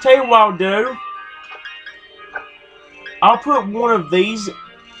 Tell you what I'll do. I'll put one of these.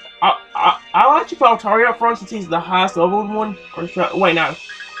 I'll actually put Altaria up front since he's the highest level one. Or wait, no.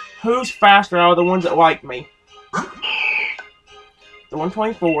 Who's faster out of the ones that like me? The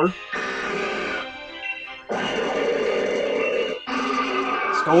 124.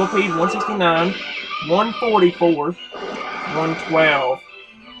 Scolipede 169. 144. 112.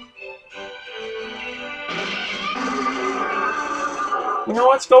 You know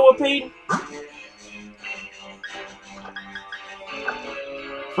what, Scolipede?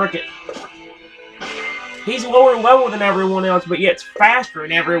 Frick it. He's lower level than everyone else, but yet it's faster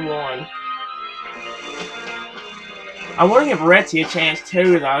than everyone. I want to give Rexy a chance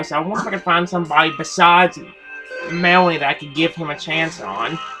too, though, so I wonder if I can find somebody besides Melanie that I could give him a chance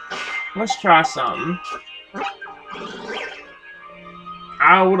on. Let's try something.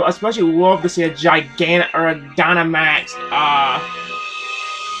 I would especially love to see a gigantic or a Dynamax.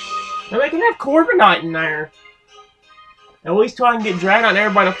 Maybe I can have Corviknight in there. At least try and get Dragonite and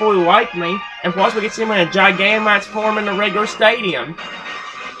everybody to fully like me. And plus we can see him in a Gigantamax form in the regular stadium.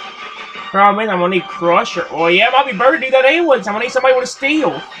 Problem is, I'm gonna need Crusher. Oh yeah, it might be better to do that anyways. I'm gonna need somebody with a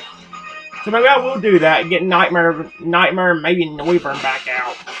Steel. So maybe I will do that and get Nightmare, and maybe Noivern back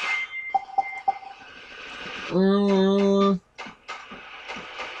out.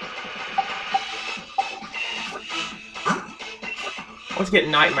 Let's get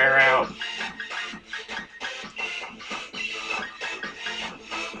Nightmare out.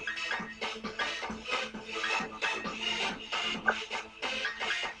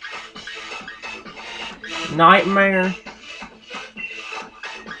 Nightmare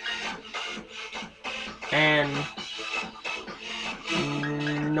and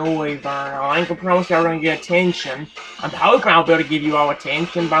Noivern. I can promise y'all gonna get attention. I'm hoping I'll be able to give you all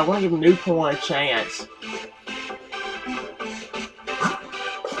attention, but I want to give Newport a chance.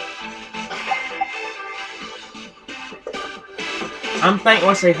 I'm thinking,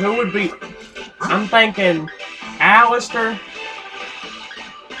 let's see, who would be... I'm thinking Alistair.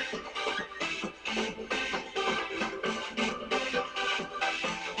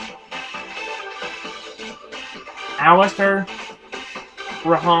 Alistair,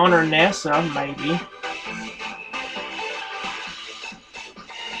 Rahan, or Nessa, maybe.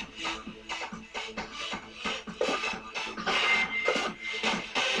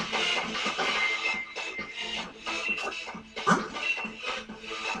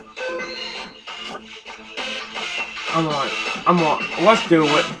 Let's do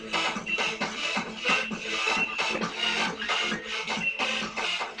it.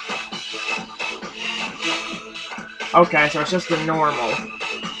 Okay, so it's just the normal.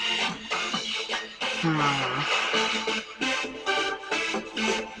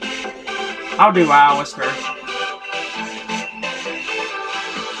 I'll do Alistair.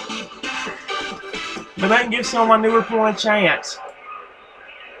 But that can give some of my newer people a chance.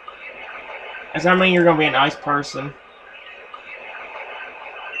 Does that mean you're gonna be a nice person?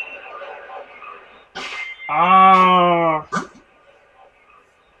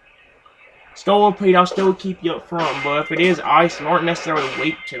 Scolipede, I'll still keep you up front, but if it is ice, you aren't necessarily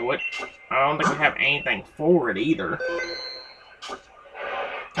weak to it. I don't think we have anything for it either. Can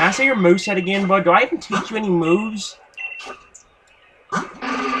I see your moveset again, bud? Do I even teach you any moves?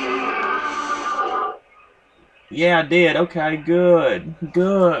 Yeah, I did. Okay, good.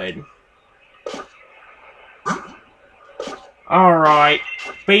 Good. Alright.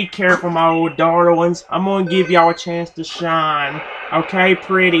 Be careful, my old darlings. I'm gonna give y'all a chance to shine. Okay,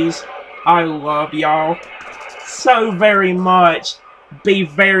 pretties? I love y'all so very much. Be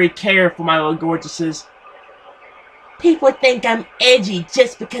very careful, my little gorgeouses. People think I'm edgy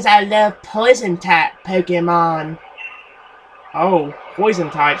just because I love poison-type Pokemon. Oh, poison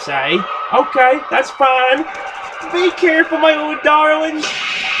types, eh? Okay, that's fine. Be careful, my little darlings.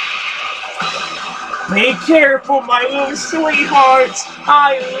 Be careful, my little sweethearts.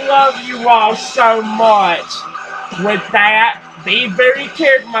 I love you all so much. With that, be very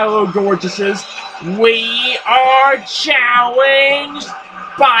careful, my little gorgeouses. We are challenged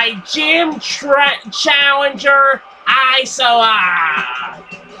by Gym Challenger Isola.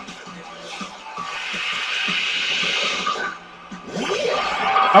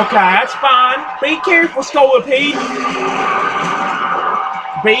 Okay, that's fine. Be careful, Scolipede.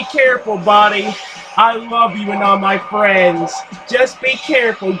 Be careful, buddy. I love you and all my friends. Just be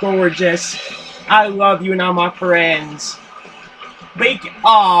careful, gorgeous. I love you and all my friends. Be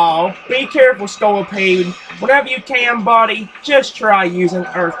careful, Scolipede. Whenever you can, buddy, just try using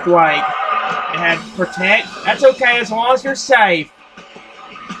Earthquake. And Protect. That's okay as long as you're safe.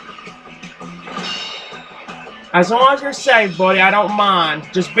 As long as you're safe, buddy, I don't mind.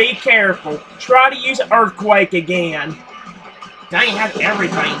 Just be careful. Try to use Earthquake again. Dang, has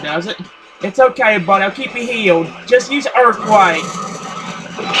everything, does it? It's okay, buddy. I'll keep you healed. Just use Earthquake.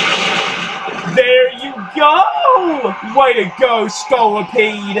 There you go! Way to go,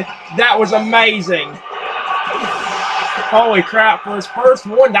 Scolipede. That was amazing. Holy crap, for his first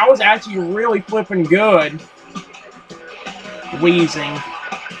one, that was actually really flipping good. Wheezing.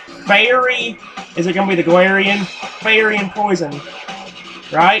 Fairy. Is it going to be the Galarian? Fairy and Poison.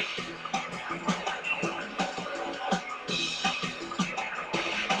 Right?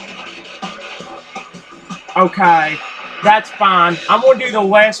 Okay. That's fine. I'm going to do the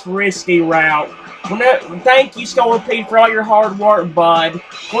less risky route. Thank you, Scolipede, for all your hard work, bud.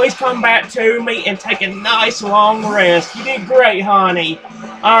 Please come back to me and take a nice long rest. You did great, honey.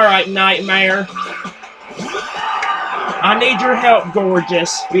 Alright, Nightmare. I need your help,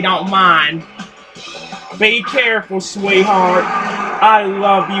 gorgeous, if you don't mind. Be careful, sweetheart. I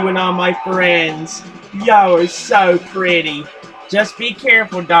love you and all my friends. Y'all are so pretty. Just be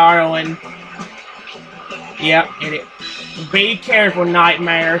careful, darling. Yep, be careful,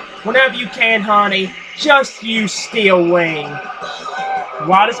 Nightmare. Whenever you can, honey, just use Steel Wing.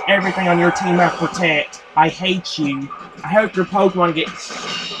 Why does everything on your team have Protect? I hate you. I hope your Pokemon gets...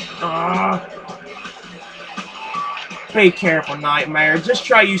 Be careful, Nightmare. Just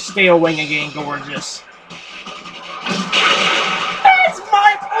try use Steel Wing again, gorgeous. That's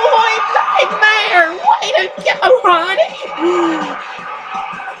my boy, Nightmare! Way to go, honey!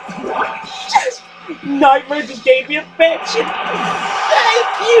 Nightmare just gave me affection. Thank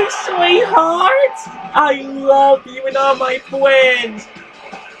you, sweetheart. I love you and all my friends.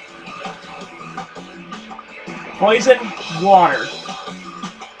 Poison, water.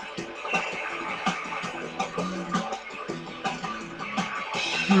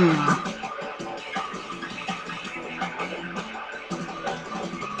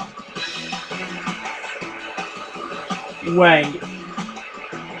 Wait.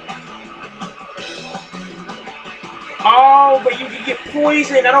 Oh, but you can get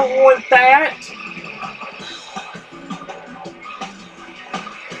poisoned. I don't want that.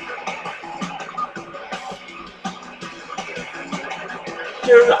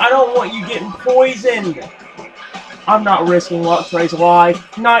 Dude, I don't want you getting poisoned. I'm not risking Luxray's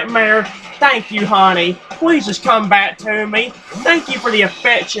life. Nightmare, thank you, honey. Please just come back to me. Thank you for the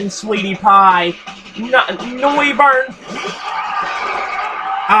affection, sweetie pie. Noivern.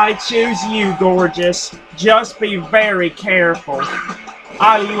 I choose you, gorgeous. Just be very careful.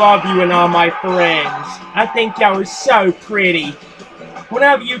 I love you and all my friends. I think y'all are so pretty.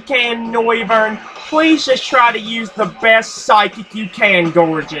 Whenever you can, Noivern, please just try to use the best Psychic you can,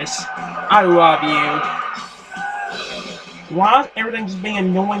 gorgeous. I love you. Why is everything just being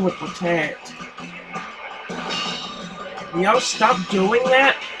annoying with Protect? Y'all stop doing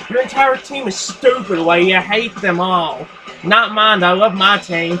that? Your entire team is stupid, lady. I hate them all. Not mine, I love my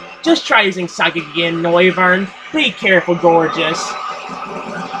team. Just try using Psychic again, Noivern. Be careful, gorgeous.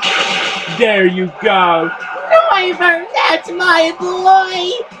 There you go. Noivern, that's my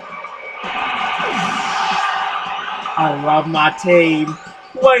boy! I love my team.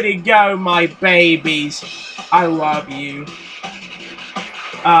 Way to go, my babies. I love you.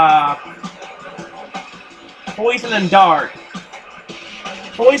 Poison and Dart.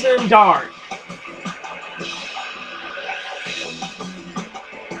 Poison and Dart.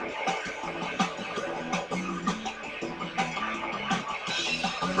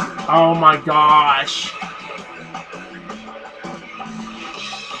 Oh my gosh.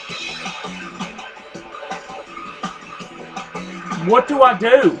 What do I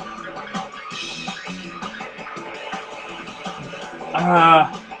do?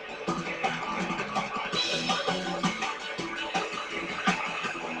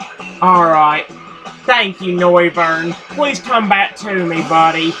 Alright. Thank you, Noivern. Please come back to me,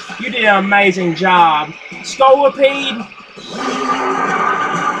 buddy. You did an amazing job. Scolipede,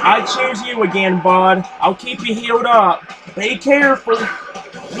 I choose you again, bud. I'll keep you healed up. Be careful.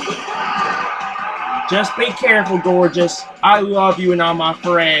 Just be careful, gorgeous. I love you and all my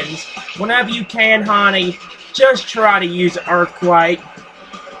friends. Whenever you can, honey, just try to use Earthquake.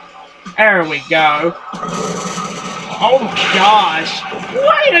 There we go. Oh my gosh.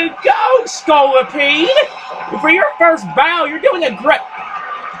 Way to go, Scolipede! For your first battle, you're doing a great...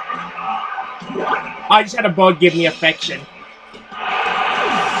 I just had a bug give me affection.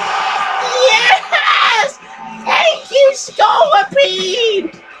 Yes! Thank you,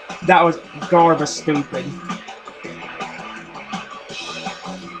 Scolipede! That was garbage stupid.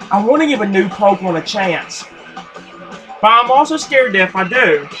 I want to give a new Pokemon a chance. But I'm also scared that if I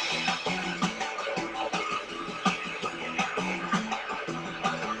do...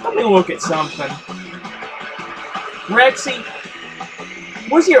 Let me look at something. Rexy,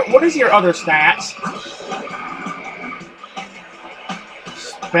 what is your other stats?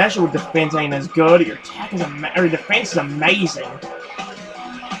 Special defense ain't as good. Your attack is your defense is amazing.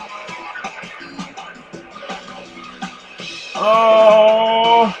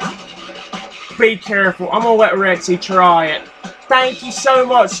 Oh, be careful. I'm gonna let Rexy try it. Thank you so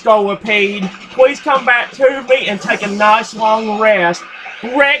much, Scolipede. Please come back to me and take a nice long rest.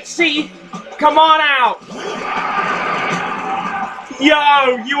 Rexy, come on out!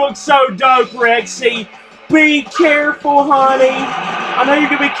 Yo, you look so dope, Rexy. Be careful, honey. I know you're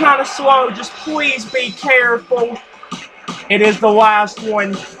gonna be kind of slow. Just please be careful. It is the last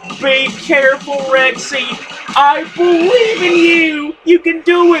one. Be careful, Rexy. I believe in you. You can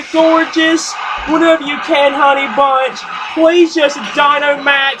do it, gorgeous. Whenever you can, honey bunch. Please just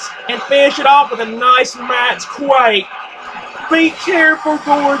Dynamax and finish it off with a nice Max Quake. Be careful,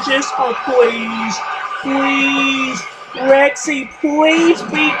 gorgeous. Oh, please. Please. Rexy, please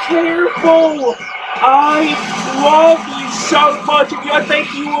be careful. I love you so much. I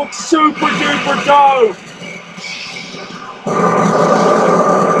think you look super duper dope.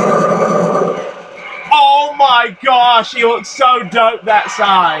 Oh my gosh, he looks so dope that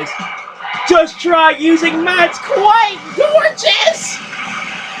size. Just try using Max Quake, gorgeous.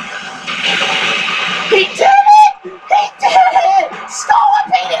 He did it! He did it!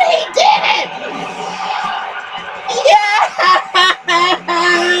 Scolipede, he did it! Yes!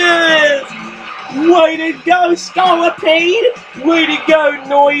 Way to go, Scolipede! Way to go,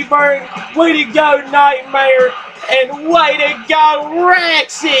 Noivern! Way to go, Nightmare! And way to go,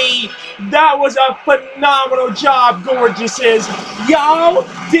 Rexy! That was a phenomenal job, gorgeouses! Y'all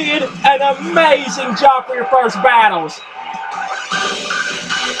did an amazing job for your first battles!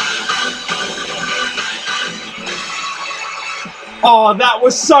 Oh, that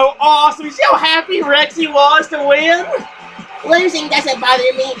was so awesome! You see how happy Rexy was to win? Losing doesn't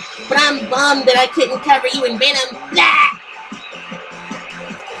bother me, but I'm bummed that I couldn't cover you in Venom. Blah!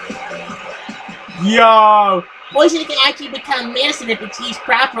 Yo! Poison can actually become medicine if it's used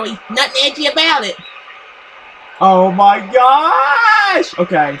properly. Nothing edgy about it. Oh my gosh!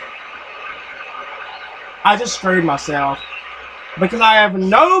 Okay. I just screwed myself. Because I have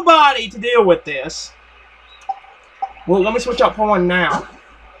nobody to deal with this. Well, let me switch up Pokemon now.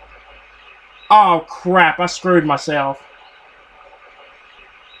 Oh crap, I screwed myself.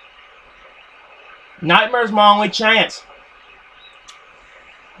 Nightmare's my only chance.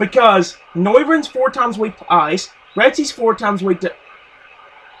 Because Noivern's 4 times weak to ice, Rexy's 4 times weak to...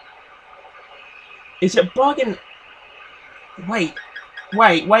 Is it bugging... Wait,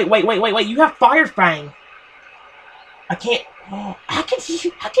 you have Fire Fang. I can't... Oh, I can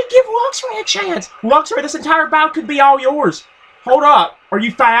give Luxray a chance. Luxray, this entire bout could be all yours. Hold up. Are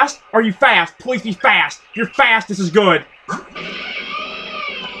you fast? Are you fast? Please be fast. You're fast. This is good.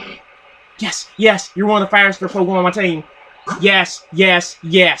 Yes, you're one of the faster Pokemon on my team. Yes.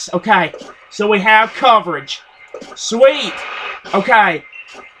 Okay, so we have coverage. Sweet. Okay.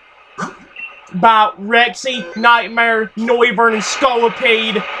 About Rexy, Nightmare, Noivern, and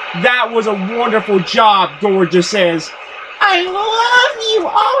Scolipede. That was a wonderful job, gorgeouses. I love you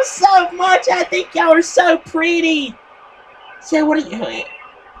all so much. I think y'all are so pretty. So what are you doing?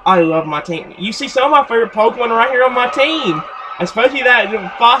 I love my team. You see some of my favorite Pokemon right here on my team. Especially that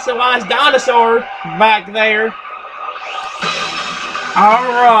fossilized dinosaur back there.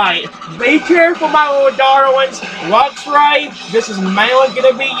 Alright. Be careful, my little darlings. Luxray, this is mainly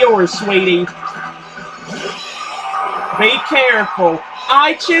gonna be yours, sweetie. Be careful.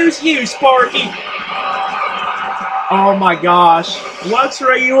 I choose you, Sparky. Oh my gosh.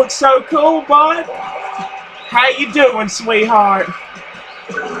 Luxray, you look so cool, bud. How you doing, sweetheart?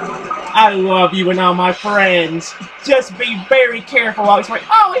 I love you and all my friends. Just be very careful, Luxray.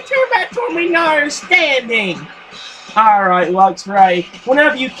 Oh, he turned back toward me, not understanding. Alright, Luxray.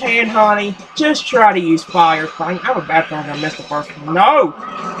 Whenever you can, honey, just try to use Fire Fang. I have a bad feeling I missed the first one. No!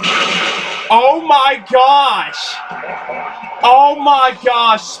 Oh my gosh! Oh my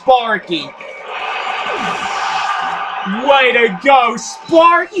gosh, Sparky! Way to go,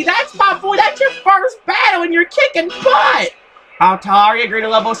 Sparky! That's my boy! That's your first battle and you're kicking butt! Altaria, grade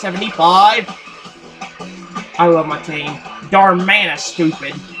level 75. I love my team. Darmanic,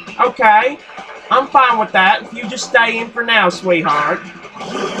 stupid. Okay, I'm fine with that. You just stay in for now, sweetheart.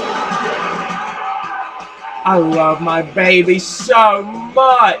 I love my baby so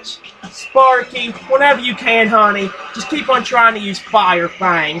much. Sparky, whenever you can, honey, just keep on trying to use Fire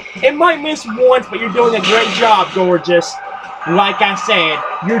Fang. It might miss once, but you're doing a great job, gorgeous. Like I said,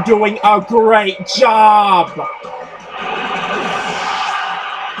 you're doing a great job.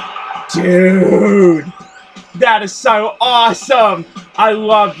 Dude, that is so awesome. I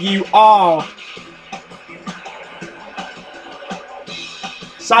love you all.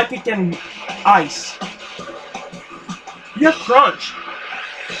 Psychic and Ice. You have Crunch.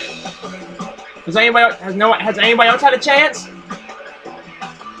 Has anybody else had a chance?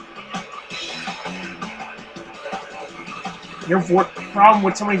 Your problem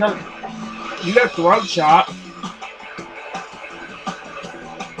with somebody doesn't. You got Throat Shot.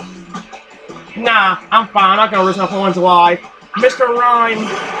 Nah, I'm fine. I'm not gonna risk my opponent's life. Mr. Rhyme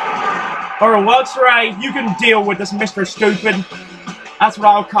or Luxray, you can deal with this, Mr. Stupid. That's what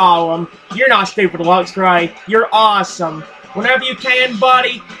I'll call him. You're not stupid, Luxray. You're awesome. Whenever you can,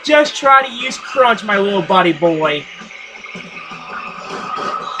 buddy, just try to use Crunch, my little buddy boy.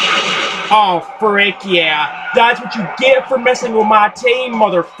 Oh, frick yeah. That's what you get for messing with my team,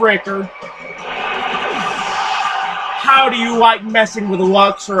 mother fricker. How do you like messing with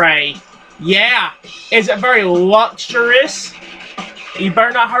Luxray? Yeah. Is it very luxurious? You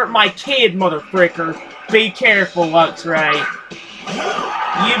better not hurt my kid, mother fricker. Be careful, Luxray.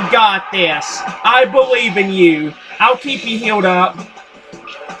 You've got this. I believe in you. I'll keep you healed up.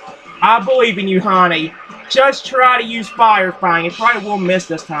 I believe in you, honey. Just try to use Fire Fang. It probably will miss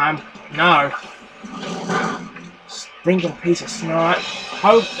this time. No. Stinking piece of snot.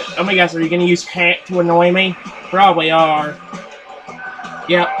 Oh my gosh, are you gonna use Hack to annoy me? Probably are.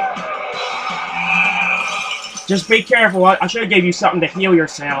 Yep. Just be careful. I should have gave you something to heal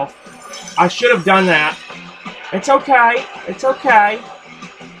yourself. I should have done that. It's okay. It's okay.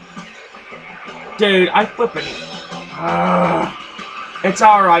 Dude, I flippin'. It's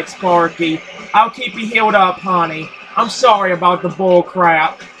alright, Sparky. I'll keep you healed up, honey. I'm sorry about the bull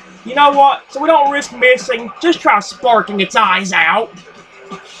crap. You know what? So we don't risk missing. Just try sparking its eyes out.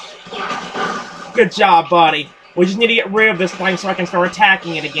 Good job, buddy. We just need to get rid of this thing so I can start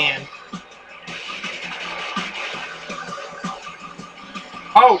attacking it again.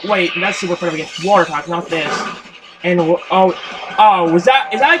 Oh, wait. That's super effective against water types, not this. And, oh, is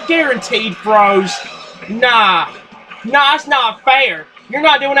that guaranteed, Froze? Nah. Nah, that's not fair. You're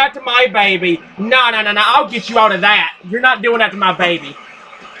not doing that to my baby. Nah, I'll get you out of that. You're not doing that to my baby.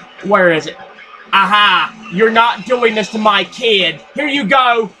 Where is it? Aha! You're not doing this to my kid. Here you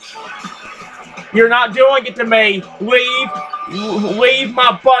go. You're not doing it to me. Leave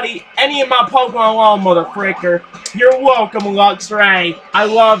my buddy, any of my Pokemon alone, mother fricker. You're welcome, Luxray. I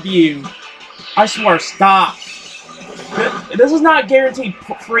love you. I swear, stop. This is not guaranteed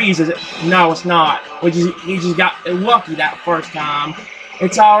freeze, is it? No, it's not. You just got lucky that first time.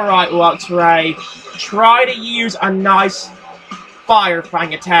 It's alright, Luxray. Try to use a nice Fire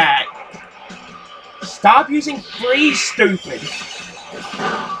Fang attack. Stop using freeze, stupid.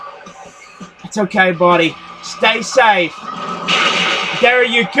 It's okay, buddy. Stay safe. There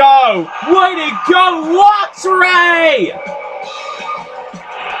you go. Way to go, Luxray!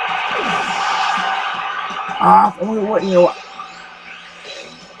 Ah, what, you know what?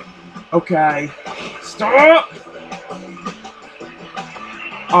 Okay. Stop!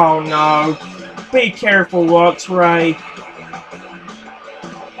 Oh no. Be careful, Luxray.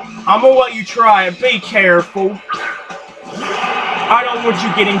 I'm gonna let you try it. Be careful. I don't want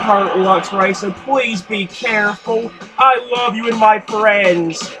you getting hurt, Luxray, so please be careful. I love you and my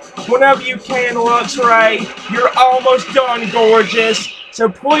friends. Whenever you can, Luxray, you're almost done, gorgeous. So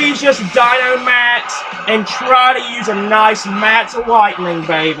please just Dynamax and try to use a nice Max Lightning,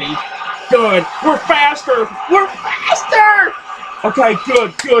 baby. Good. We're faster. We're faster! Okay,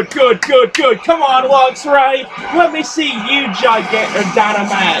 good. Come on, Luxray. Let me see you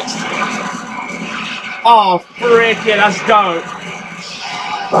Dynamax. Oh, frick it. That's dope.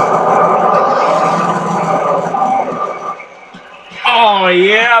 Oh,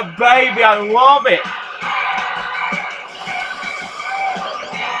 yeah. Yeah, baby, I love it.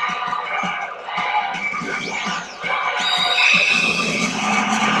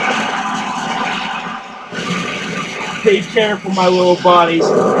 Be careful, my little buddies.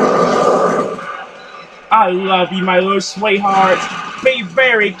 I love you, my little sweethearts. Be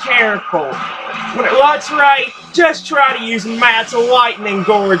very careful. When it looks right, just try to use Matt's lightning,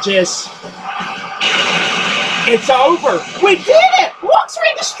 gorgeous. It's over. We did it!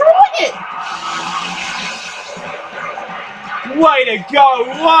 Luxray destroyed it! Way to go,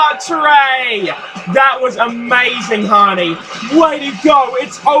 Luxray! That was amazing, honey. Way to go,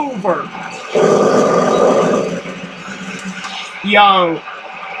 it's over. Young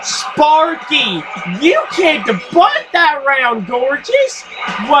Sparky, you kicked the butt that round, gorgeous.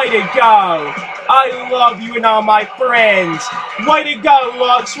 Way to go. I love you and all my friends. Way to go,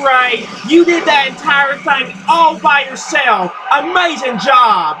 Luxray. You did that entire thing all by yourself. Amazing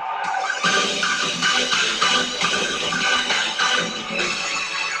job.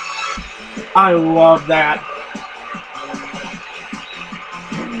 I love that.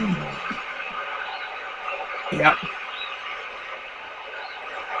 Yep.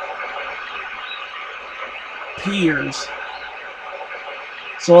 Peers.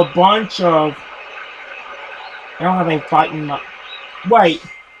 So a bunch of... I don't have any fighting... Wait.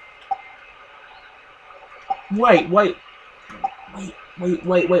 Wait.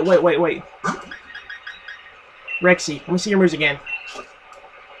 Rexy, let me see your moves again.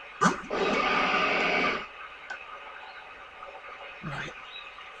 Right.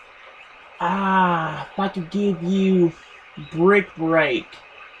 If I could give you Brick Break.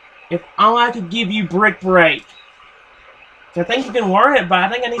 If only I could give you Brick Break. I think you can learn it, but I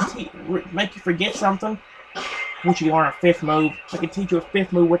think I need to make you forget something. I want you to learn a 5th move. If I could teach you a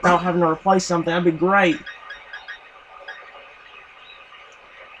 5th move without having to replace something, that'd be great.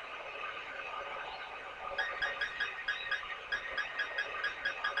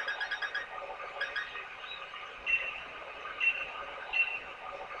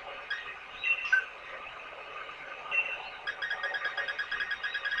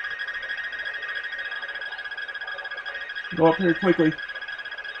 Go up here quickly.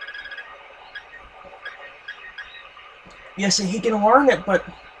 Yes, he can learn it, but...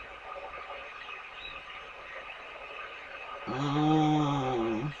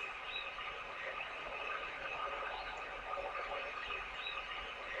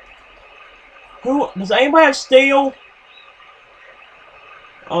 Who... Does anybody have Steel?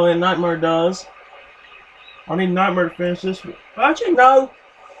 Oh, and Nightmare does. I need Nightmare to finish this. Actually, no.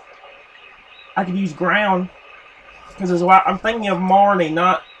 I could use Ground. Because I'm thinking of Marnie,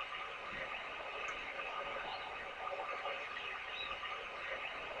 not...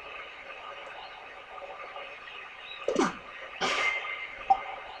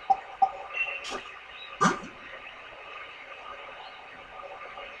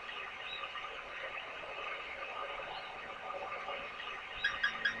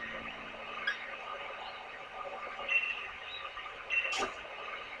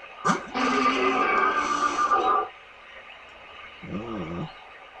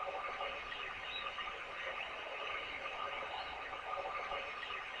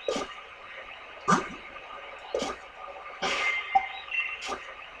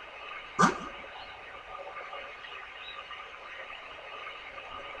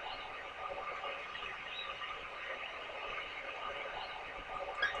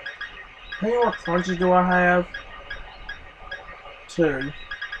 How many more punches do I have? 2.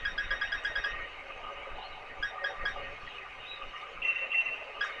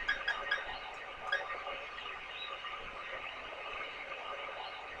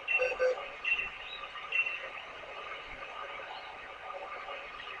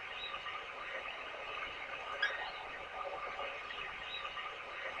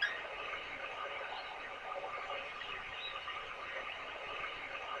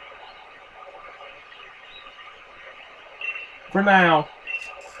 For now.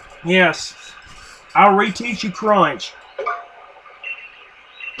 Yes. I'll reteach you Crunch.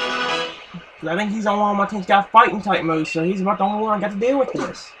 I think he's the only one on my team's got fighting type moves, so he's about the only one I got to deal with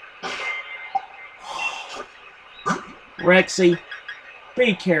this. Rexy,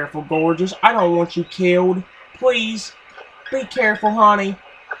 be careful, gorgeous. I don't want you killed. Please, be careful, honey.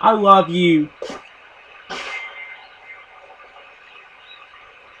 I love you.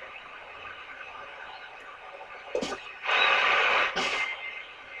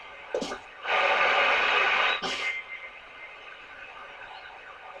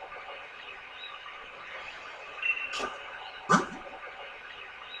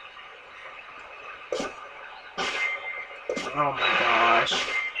 Oh my gosh.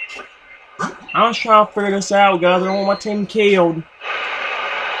 I was trying to figure this out, guys. I don't want my team killed.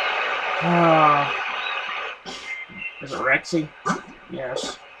 Is it Rexy?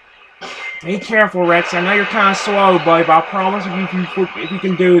 Yes. Be careful, Rexy. I know you're kind of slow, buddy, but I promise if you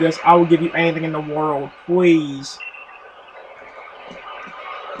can do this, I will give you anything in the world. Please.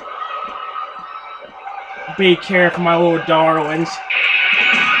 Be careful, my little darlings.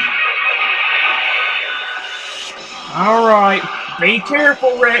 Alright. Be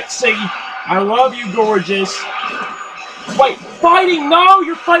careful, Rexy. I love you, gorgeous. Wait, fighting? No,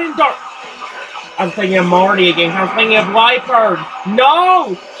 you're fighting Dark. I'm thinking of Marty again. I'm thinking of Lifeguard.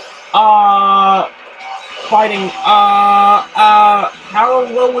 No! Fighting, how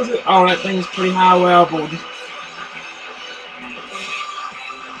low was it? Oh, that thing's pretty high leveled.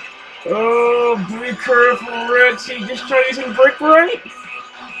 Oh, be careful, Rexy. Just try using Brick Break.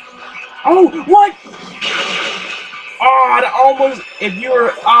 Oh, what? Oh, it almost, if you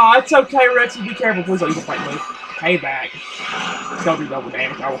were, it's okay, Rexy. Be careful. Please don't use a fight move. Payback. Don't do double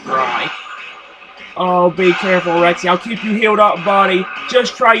damage. I will cry. Oh, be careful, Rexy. I'll keep you healed up, buddy.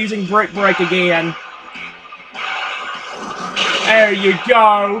 Just try using Brick Break again. There you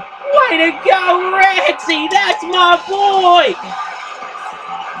go. Way to go, Rexy. That's my boy.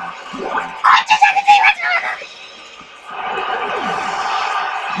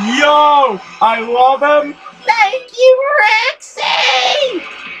 Yo, I love him. Thank you, Rexy!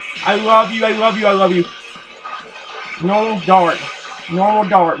 I love you, I love you, I love you. Normal dart. Normal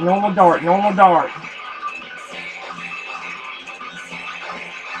dart, normal dart, normal dart.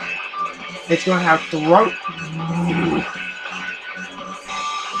 It's gonna have throat.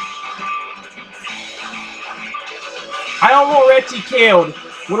 I don't want Rexy killed.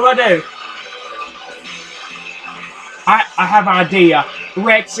 What do I do? I have an idea.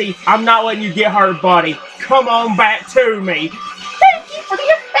 Rexy, I'm not letting you get hurt, buddy. Come on back to me. Thank you for the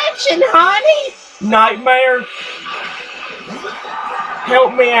affection, honey! Nightmare,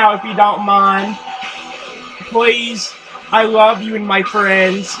 help me out if you don't mind. Please, I love you and my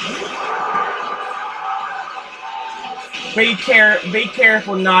friends. Be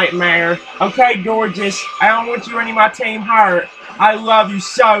careful, Nightmare. Okay, gorgeous. I don't want you or any of my team hurt. I love you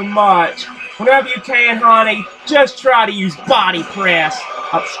so much. Whenever you can, honey, just try to use body press.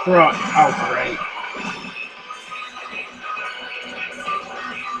 Obstruct. Oh, great.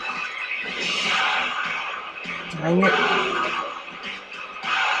 Dang it.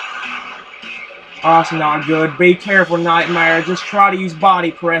 Oh, that's not good. Be careful, Nightmare. Just try to use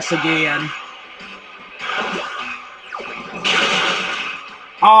body press again.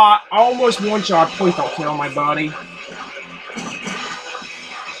 Almost one shot. Please don't kill my buddy.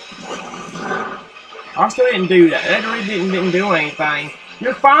 I still didn't do that. That really didn't do anything.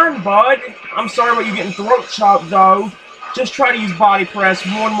 You're fine, bud. I'm sorry about you getting throat chopped, though. Just try to use body press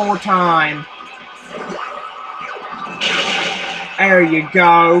one more time. There you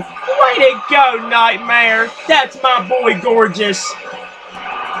go. Way to go, Nightmare. That's my boy, gorgeous.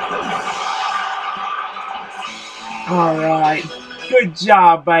 Alright. Good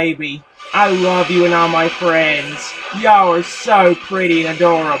job, baby. I love you and all my friends. Y'all are so pretty and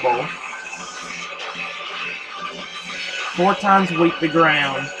adorable. 4 times weak the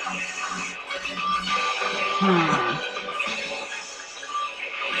ground.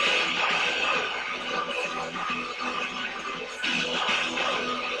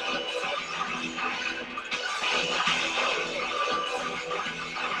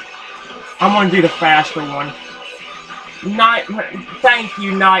 I'm gonna do the faster one. Thank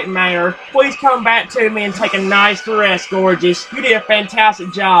you, Nightmare. Please come back to me and take a nice rest, gorgeous. You did a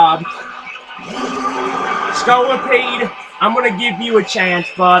fantastic job. Scolipede, I'm gonna give you a chance,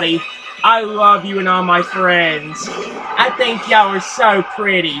 buddy. I love you and all my friends. I think y'all are so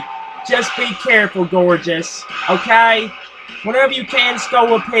pretty. Just be careful, gorgeous. Okay? Whenever you can,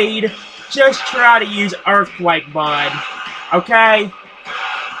 Scolipede, just try to use Earthquake, bud. Okay?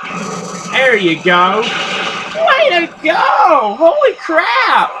 There you go. Way to go! Holy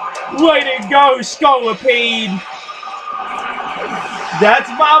crap! Way to go, Scolipede! That's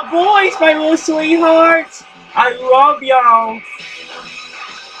my boys, my little sweethearts! I love y'all!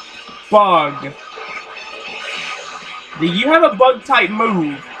 Bug. Do you have a bug-type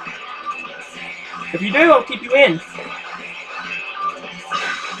move? If you do, I'll keep you in.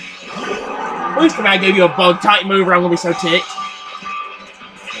 Please come out and give you a bug-type move or I'm gonna be so ticked.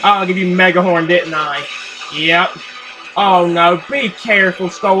 I'll give you Mega Horn, didn't I? Yep. Oh no, be careful,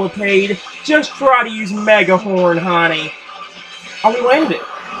 Scolipede. Just try to use Mega Horn, honey. Oh, we landed it.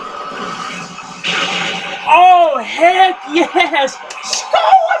 Oh, heck yes!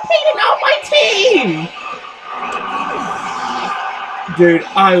 Scolipede and on my team! Dude,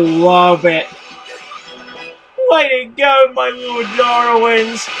 I love it. Way to go, my little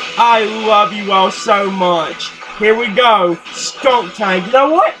darlings. I love you all so much. Here we go. Skunk Tank. You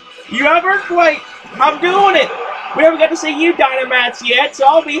know what? You have Earthquake. I'm doing it. We haven't got to see you Dynamax yet, so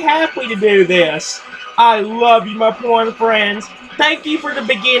I'll be happy to do this. I love you, my porn friends. Thank you for the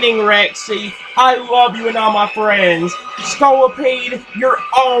beginning, Rexy. I love you and all my friends. Scolipede, you're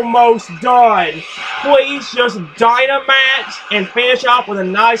almost done. Please just Dynamax and finish off with a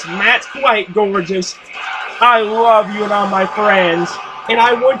nice Max Quake, gorgeous. I love you and all my friends. And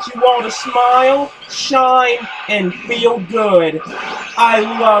I want you all to smile, shine, and feel good. I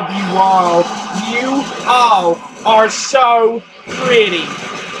love you all. You all are so pretty.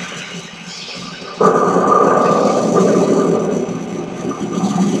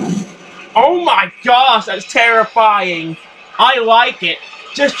 Oh my gosh, that's terrifying. I like it.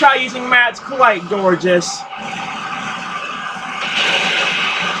 Just try using Matt's Quake, gorgeous.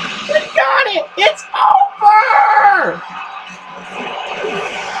 We got it! It's over!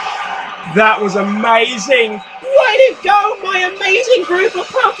 That was amazing! Way to go, my amazing group of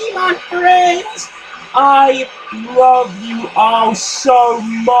Pokemon friends! I love you all so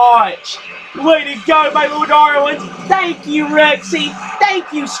much! Way to go, my little darlings! Thank you, Rexy!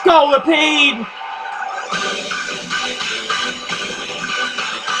 Thank you, Scolipede!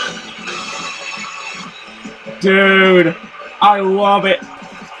 Dude, I love it!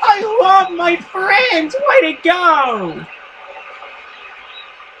 I love my friends! Way to go!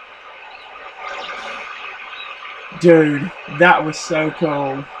 Dude, that was so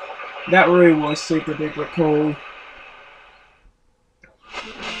cool. That really was super duper cool.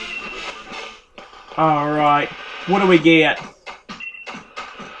 Alright, what do we get?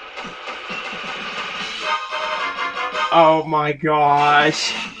 Oh my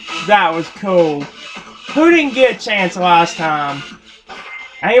gosh, that was cool. Who didn't get a chance last time?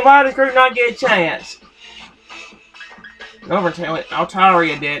 Anybody in the group not get a chance? Overtell it,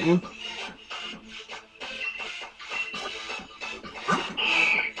 Altaria didn't.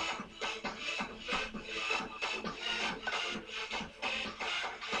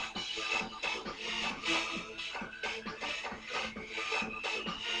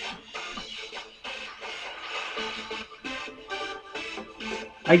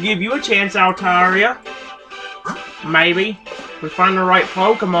 I give you a chance, Altaria. Maybe. We find the right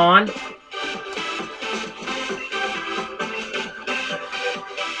Pokemon.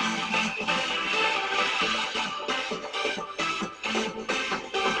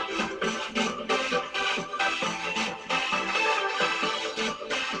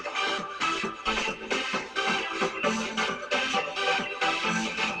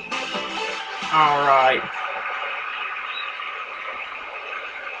 Alright.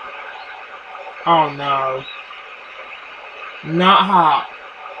 Oh no. Not hot.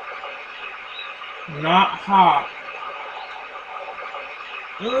 Not hot.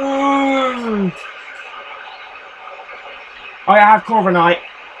 Oh, I have Corviknight.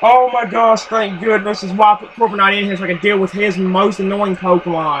 Oh my gosh, thank goodness. This is why I put Corviknight in here so I can deal with his most annoying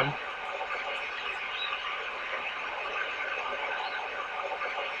Pokemon.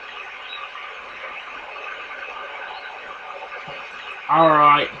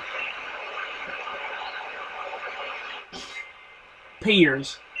 Alright.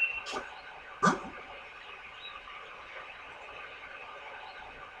 Piers.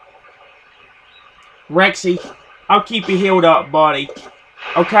 Rexy, I'll keep you healed up, buddy.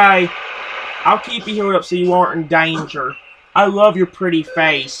 Okay? I'll keep you healed up so you aren't in danger. I love your pretty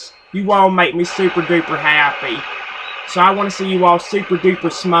face. You all make me super duper happy. So I want to see you all super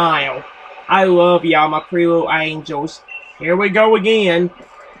duper smile. I love y'all, my pretty little angels. Here we go again.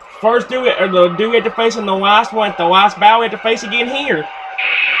 First do it, or the do we have to face in the last one, the last battle we have to face again here.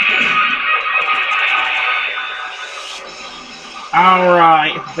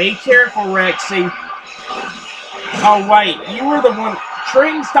 Alright, be careful, Rexy. Oh wait, you were the one.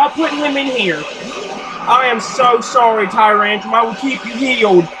 Tring, stop putting him in here. I am so sorry, Tyrantrum. I will keep you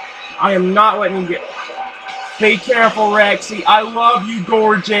healed. I am not letting you get. Be careful, Rexy. I love you,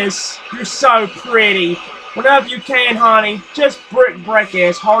 gorgeous. You're so pretty. Whenever you can, honey, just break it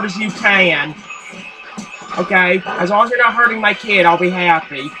as hard as you can. Okay? As long as you're not hurting my kid, I'll be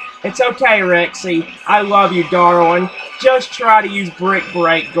happy. It's okay, Rexy. I love you, darling. Just try to use break,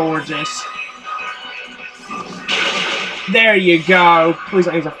 gorgeous. There you go. Please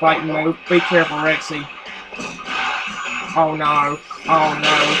don't use a fighting move. Be careful, Rexy. Oh no. Oh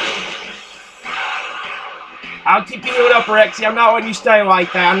no. I'll keep you healed up, Rexy. I'm not letting you stay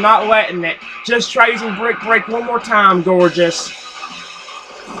like that. I'm not letting it. Just try using break one more time, gorgeous.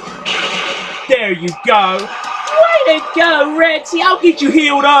 There you go. Way to go, Rexy. I'll get you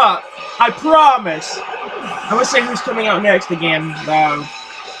healed up. I promise. gonna see who's coming out next again, though.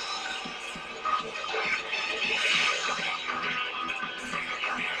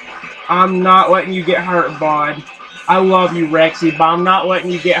 I'm not letting you get hurt, bud. I love you, Rexy, but I'm not letting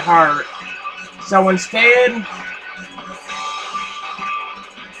you get hurt. So instead...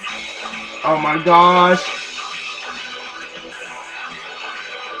 Oh my gosh.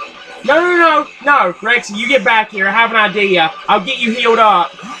 No, Rexy, you get back here. I have an idea. I'll get you healed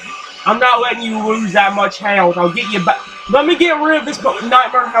up. I'm not letting you lose that much health. I'll get you back. Let me get rid of this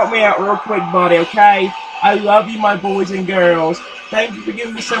nightmare. Help me out real quick, buddy, okay? I love you, my boys and girls. Thank you for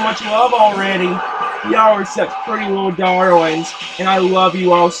giving me so much love already. Y'all are such pretty little darlings, and I love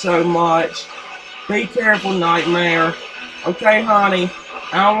you all so much. Be careful, Nightmare. Okay, honey?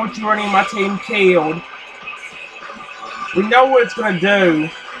 I don't want you or any of my team killed. We know what it's gonna do.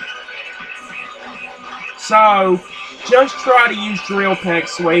 So, just try to use Drill Peck,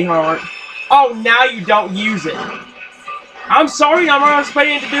 sweetheart. Oh, now you don't use it. I'm sorry, I'm not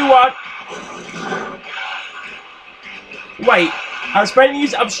expecting to do what? Wait, I was expecting to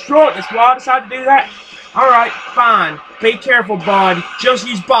use Obstruct. That's why I decided to do that? Alright, fine. Be careful, bud. Just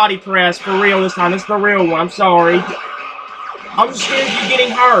use Body Press for real this time. It's the real one. I'm sorry. I'm just scared of you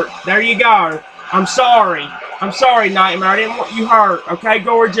getting hurt. There you go. I'm sorry. I'm sorry, Nightmare. I didn't want you hurt. Okay,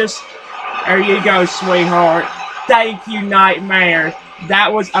 gorgeous? There you go, sweetheart. Thank you, Nightmare.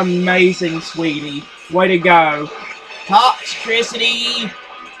 That was amazing, sweetie. Way to go. Toxtricity!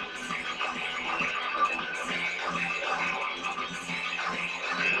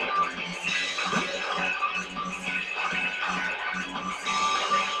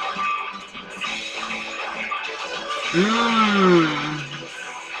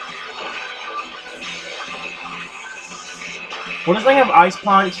 Will this thing have Ice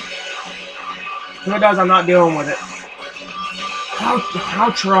Punch? If it does, I'm not dealing with it.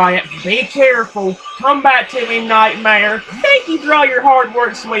 I'll try it. Be careful. Come back to me, Nightmare. Thank you for all your hard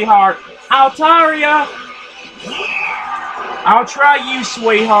work, sweetheart. Altaria! I'll try you,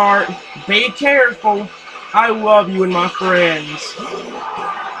 sweetheart. Be careful. I love you and my friends.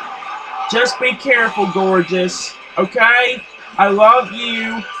 Just be careful, gorgeous. Okay? I love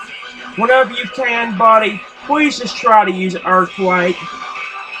you. Whenever you can, buddy, please just try to use Earthquake.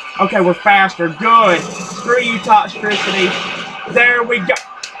 Okay, we're faster. Good. Screw you, Toxtricity. There we go.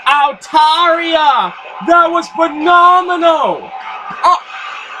 Altaria! That was phenomenal! Oh!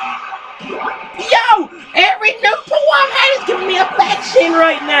 Yo! Every new pull I've had is giving me affection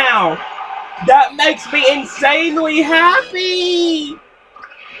right now! That makes me insanely happy!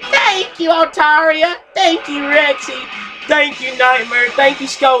 Thank you, Altaria! Thank you, Rexy! Thank you, Nightmare! Thank you,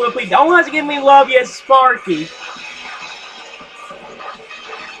 Scolipede! The only one to give me love yet is Sparky!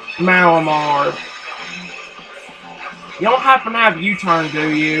 Malamar. You don't happen to have U-turn, do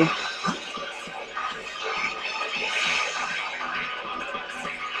you?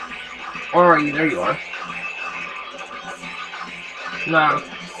 Or are you? There you are. No.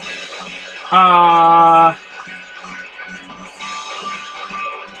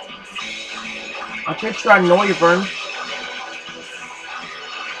 I could try Noivern.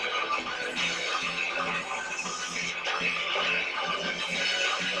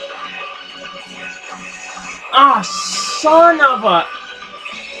 Ah, son of a...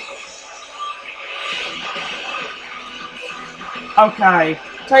 Okay,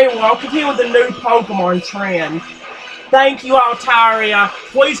 tell you what, I'll continue with the new Pokemon trend. Thank you, Altaria.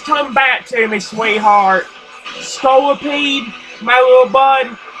 Please come back to me, sweetheart. Scolipede, my little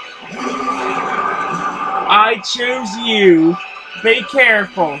bud. I choose you. Be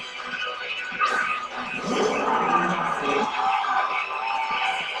careful.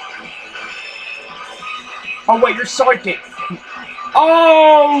 Oh wait, you're psychic.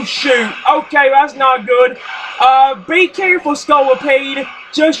 Oh shoot. Okay, that's not good. Be careful, Scolipede.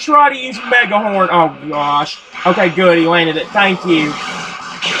 Just try to use Mega Horn. Oh gosh. Okay, good. He landed it. Thank you.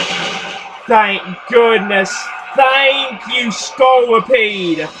 Thank goodness. Thank you,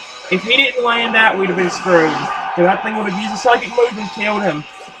 Scolipede. If he didn't land that, we'd have been screwed. Because that thing would have used a psychic move and killed him.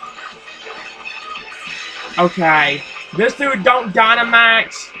 Okay. This dude don't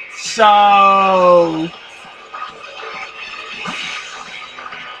Dynamax, so...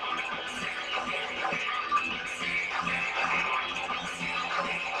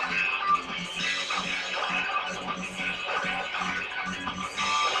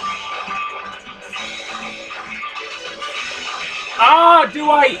 Ah,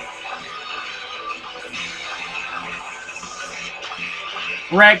 do I...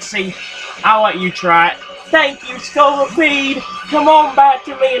 Rexy, I'll let you try it. Thank you, Scolipede. Come on back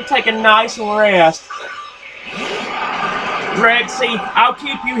to me and take a nice rest. Rexy, I'll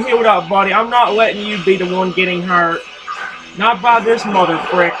keep you healed up, buddy. I'm not letting you be the one getting hurt. Not by this mother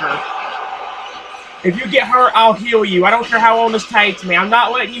fricker. If you get hurt, I'll heal you. I don't care how long this takes me. I'm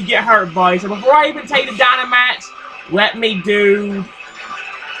not letting you get hurt, buddy. So before I even take the Dynamax, let me do...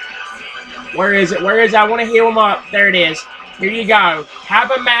 Where is it? Where is it? I want to heal him up. There it is. Here you go.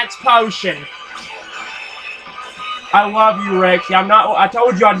 Have a max potion. I love you, Rexy. I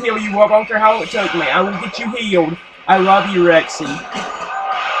told you I'd heal you up. I don't care how long it took me. I will get you healed. I love you, Rexy.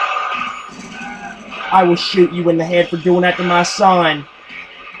 I will shoot you in the head for doing that to my son.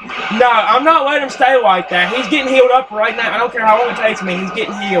 No, I'm not letting him stay like that. He's getting healed up right now. I don't care how long it takes me. He's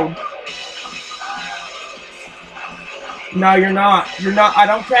getting healed. No, you're not. You're not. I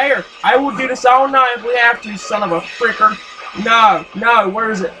don't care. I will do this all night if we have to, son of a fricker. No, no,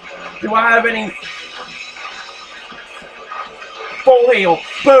 where is it? Do I have any... Full heal.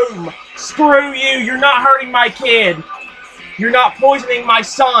 Boom. Screw you. You're not hurting my kid. You're not poisoning my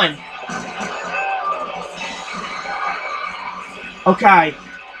son. Okay.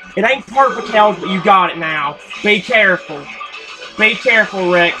 It ain't perfect health, but you got it now. Be careful. Be careful,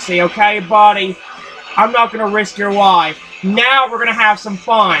 Rexy, okay, buddy? I'm not going to risk your life. Now we're going to have some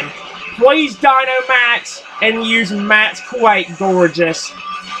fun. Please Dynamax and use Matt's Quake, gorgeous.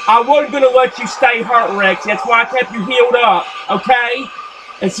 I wasn't going to let you stay hurt, Rexy. That's why I kept you healed up, okay?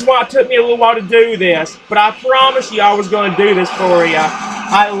 That's why it took me a little while to do this. But I promised you I was going to do this for you.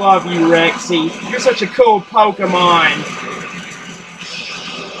 I love you, Rexy. You're such a cool Pokemon.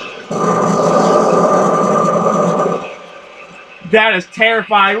 That is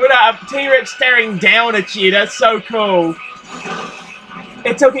terrifying. Look at T-Rex staring down at you. That's so cool.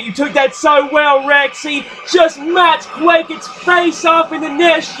 It's okay. You took that so well, Rexy. Just match Quake its face off in the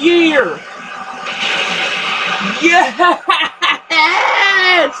next year. Yes!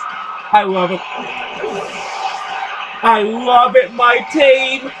 I love it. I love it, my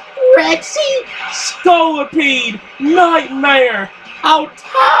team. Rexy, Scolipede, Nightmare,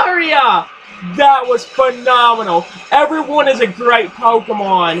 Altaria. That was phenomenal. Everyone is a great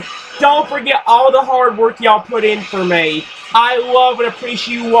Pokemon. Don't forget all the hard work y'all put in for me. I love and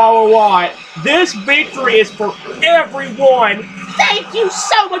appreciate you all a lot. This victory is for everyone. Thank you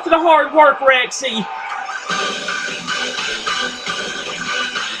so much for the hard work, Rexy.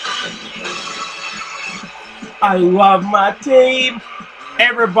 I love my team.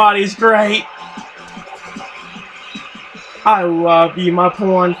 Everybody's great. I love you, my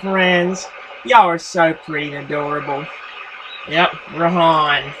porn friends. Y'all are so pretty and adorable. Yep,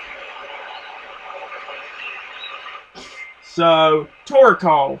 Rahan. So,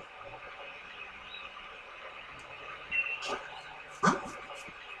 Torkoal.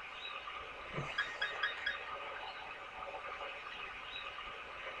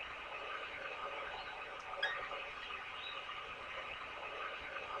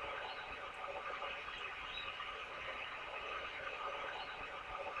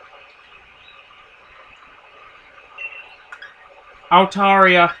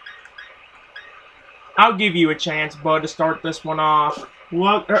 Altaria, I'll give you a chance, bud, to start this one off.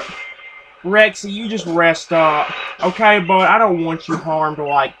 Look, Rexy, you just rest up. Okay, bud, I don't want you harmed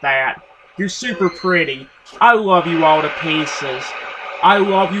like that. You're super pretty. I love you all to pieces. I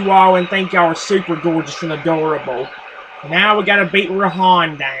love you all and think y'all are super gorgeous and adorable. Now we gotta beat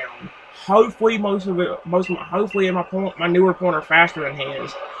Rahan down. Hopefully, hopefully my newer point are faster than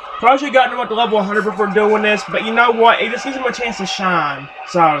his. Probably should have gotten him up to level 100 before doing this, but you know what? It just gives him a chance to shine.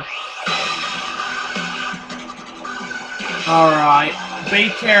 So, alright. Be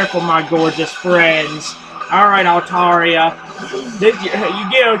careful, my gorgeous friends. Alright, Altaria. You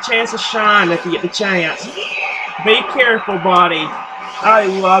get a chance to shine if you get the chance. Be careful, buddy. I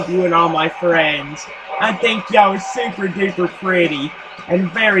love you and all my friends. I think y'all are super duper pretty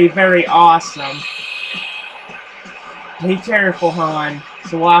and very, very awesome. Be careful, hon.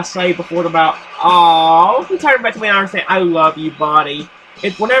 So what I say before about, oh, you turn back to me and understand. I love you, buddy.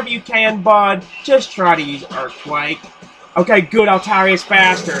 If whenever you can, bud, just try to use Earthquake. Okay, good. Altaria's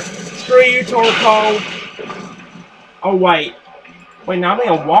faster. Screw you, Torkoal. Oh wait, now I'm in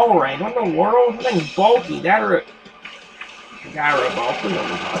a Walrein. What in the world? That thing's bulky. That or a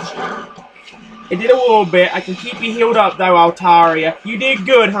Gyarados. It did a little bit. I can keep you healed up though, Altaria. You did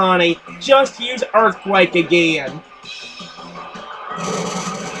good, honey. Just use Earthquake again.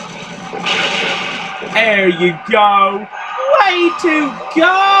 There you go. Way to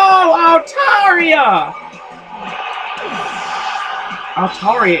go, Altaria!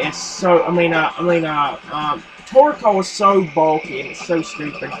 Altaria is so, Torkoal is so bulky and it's so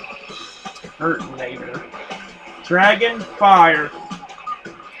stupid. Turtonator. Dragon, fire.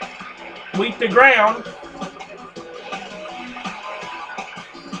 Weak to ground.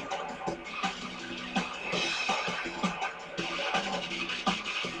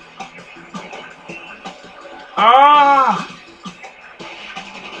 Ah!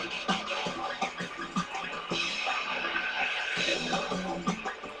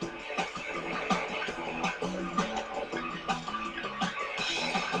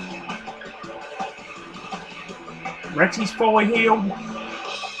 Rexy's fully healed.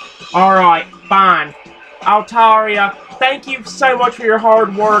 Alright, fine. Altaria, thank you so much for your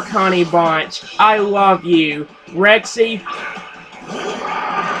hard work, honey bunch. I love you. Rexy,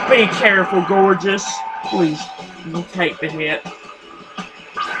 be careful, gorgeous. Please, you take the hit.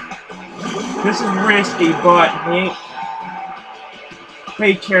 This is risky, but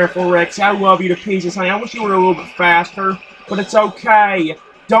be careful, Rexy. I love you to pieces, honey. I wish you were a little bit faster, but it's okay.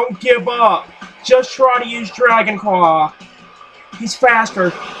 Don't give up. Just try to use Dragon Claw. He's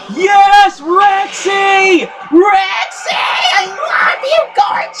faster. Yes, Rexy! Rexy! I love you,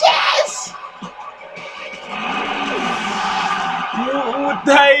 gorgeous! Oh,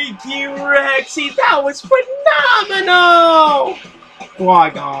 thank you, Rexy. That was phenomenal!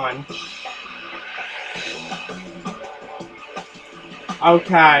 Flygon.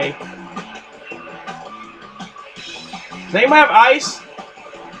 Okay. Does anyone have ice?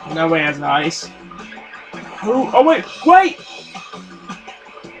 Nobody has ice. Who? Oh, wait! Wait!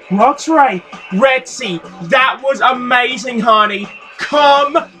 Luxray! Rexy, that was amazing, honey!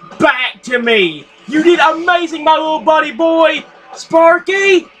 Come back to me! You did amazing, my little buddy boy!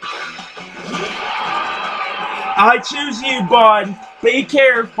 Sparky! I choose you, bud. Be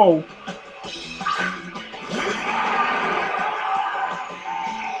careful.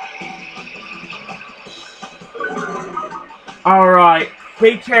 Alright,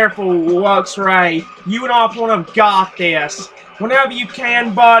 be careful, Luxray. You and Opalina have got this. Whenever you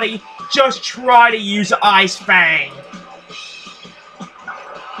can, buddy, just try to use Ice Fang.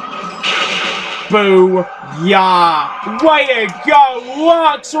 Boo! Yeah! Way to go,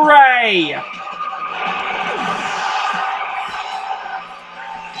 Luxray!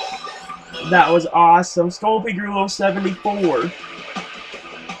 That was awesome. Scolpy grew level 74.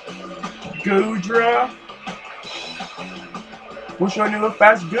 Goodra. Wish I knew how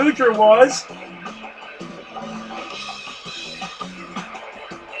fast Goodra was.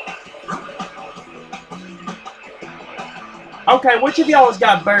 Okay, which of y'all has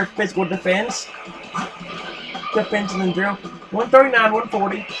got better physical defense? Defense than drill. 139,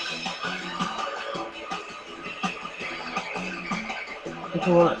 140. Which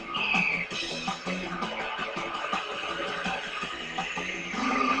one?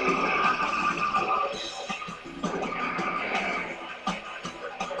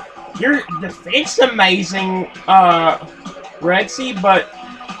 Your defense amazing, Rexy, but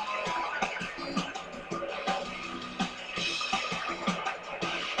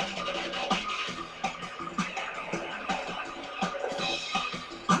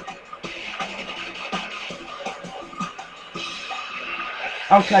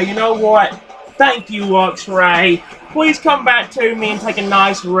okay, you know what? Thank you, Luxray. Please come back to me and take a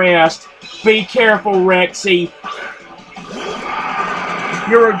nice rest. Be careful, Rexy.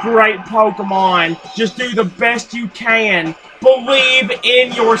 You're a great Pokemon. Just do the best you can. Believe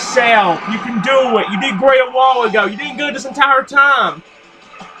in yourself. You can do it. You did great a while ago. You did good this entire time.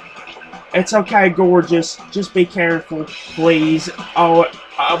 It's okay, gorgeous. Just be careful, please. Oh,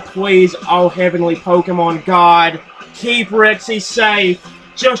 please, oh heavenly Pokemon God. Keep Rexy safe.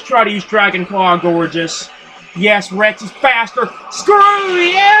 Just try to use Dragon Claw, gorgeous. Yes, Rexy's faster. Screw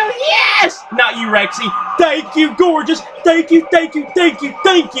you! Yes! Not you, Rexy. Thank you, gorgeous. Thank you, thank you, thank you,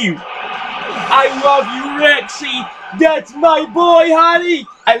 thank you. I love you, Rexy. That's my boy, honey.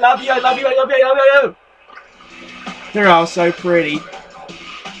 I love you, I love you, I love you, I love you, I love you. They're all so pretty.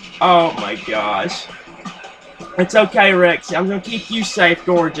 Oh my gosh. It's okay, Rexy. I'm gonna keep you safe,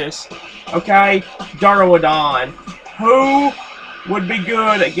 gorgeous. Okay? Darwadon. Who would be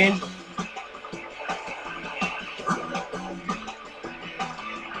good against...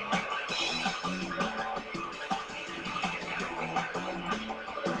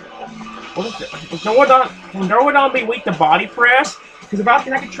 Can Darwadon be weak to Body Press? Because if I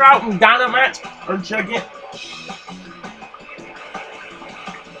can try out Dynamax or Gigant.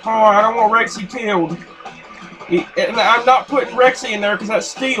 Oh, I don't want Rexy killed. And I'm not putting Rexy in there because that's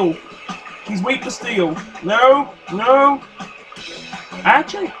Steel. He's weak to Steel. No, no.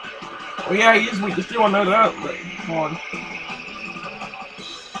 Actually, well, yeah, he is weak to Steel. I know that. But come on.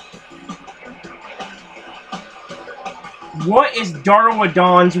 What is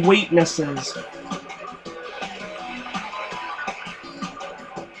Darwadon's weaknesses?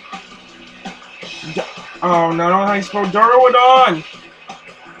 Oh no, I don't know how you spell Darwadon!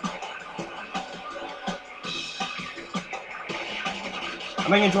 I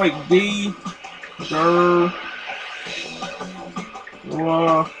think it's like D,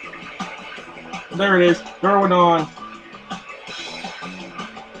 Whoa. There it is. Gurwadon.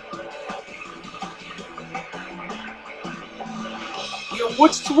 Yo,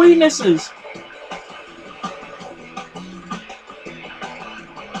 what's Sweetnesses?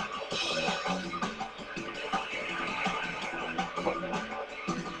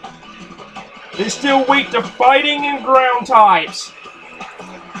 It's still weak to fighting and ground types.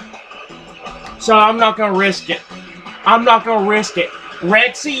 So I'm not gonna risk it. I'm not gonna risk it.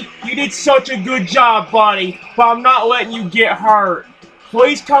 Rexy, you did such a good job, buddy, but I'm not letting you get hurt.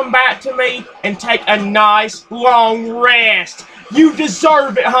 Please come back to me and take a nice long rest. You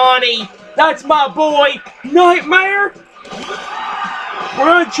deserve it, honey. That's my boy, Nightmare. We're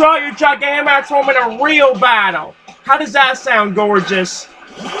gonna try your Gigantamax form in a real battle. How does that sound, gorgeous?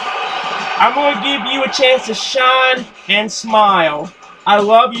 I'm gonna give you a chance to shine and smile. I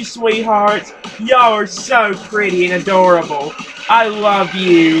love you, sweethearts. Y'all are so pretty and adorable. I love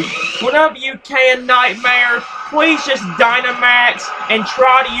you. Whenever you can, Nightmare, please just Dynamax and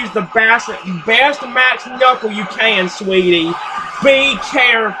try to use the best Max Knuckle you can, sweetie. Be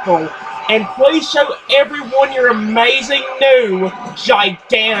careful. And please show everyone your amazing new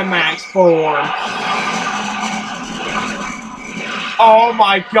Gigantamax form. Oh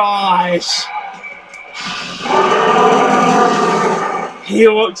my gosh. He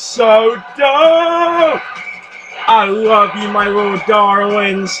looks so dope! I love you, my little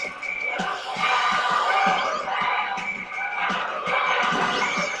darlings.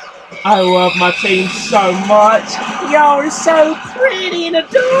 I love my team so much. Y'all are so pretty and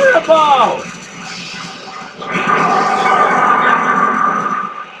adorable.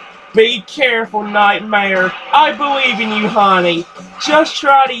 Be careful, Nightmare. I believe in you, honey. Just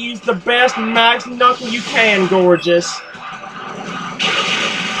try to use the best Max Knuckle you can, gorgeous.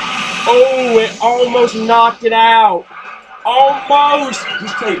 Oh, it almost knocked it out. Almost.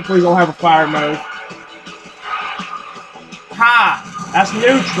 Just please don't have a fire mode. Ha! That's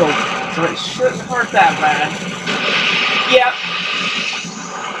neutral, so it shouldn't hurt that bad. Yep.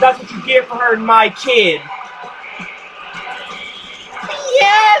 That's what you get for hurting my kid.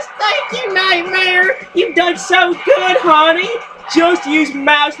 Yes, thank you, Nightmare. You've done so good, honey. Just use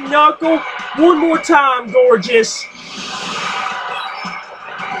Max Knuckle one more time, gorgeous.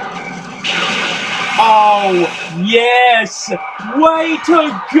 Oh, yes! Way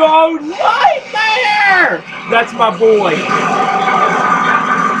to go, Nightmare! That's my boy.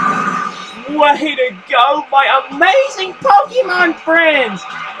 Way to go, my amazing Pokemon friends!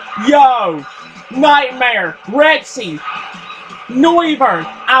 Yo, Nightmare, Rexy, Noivern,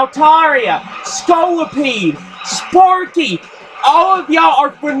 Altaria, Scolipede, Sparky, all of y'all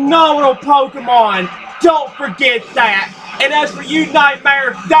are phenomenal Pokemon. Don't forget that. And as for you,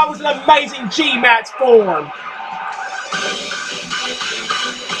 Nightmare, that was an amazing G-Max form.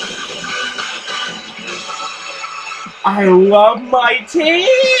 I love my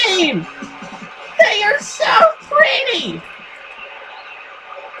team. They are so pretty.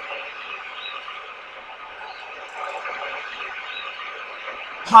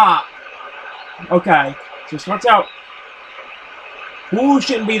 Pop. Okay, just watch out. Woo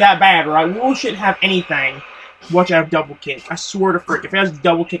shouldn't be that bad, right? Woo shouldn't have anything. Watch out, double kick. I swear to frick, if he has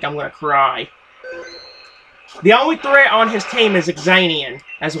double kick, I'm gonna cry. The only threat on his team is Xanian.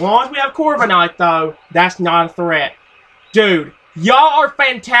 As long as we have Corviknight, though, that's not a threat. Dude, y'all are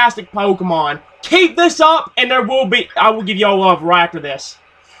fantastic Pokemon. Keep this up, and I will give y'all love right after this.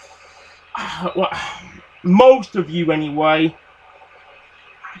 Well, most of you, anyway.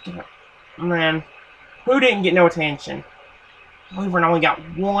 Man, who didn't get no attention? We've only got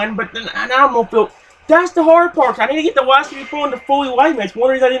one, but then I'm gonna feel... That's the hard part. I need to get the last people into fully light match.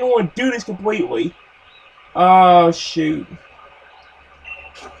 One reason I didn't want to do this completely. Oh, shoot.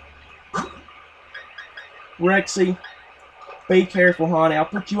 Rexy, be careful, honey. I'll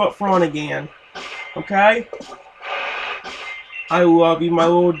put you up front again. Okay? I love you, my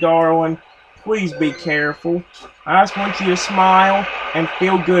little darling. Please be careful. I just want you to smile and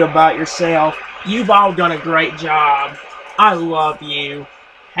feel good about yourself. You've all done a great job. I love you.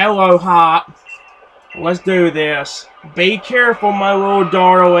 Hello, Hop. Let's do this. Be careful, my little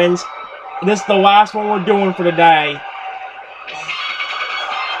darlings. This is the last one we're doing for today.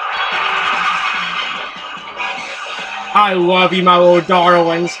 I love you, my little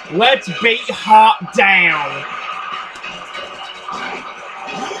darlings. Let's beat Hop down.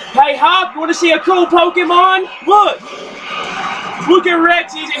 Hey, Hop, you want to see a cool Pokemon? Look! Look at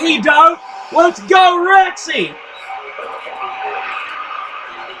Rexy, isn't he dope? Let's go, Rexy!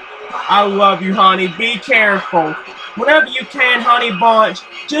 I love you, honey. Be careful. Whenever you can, Honey Bunch,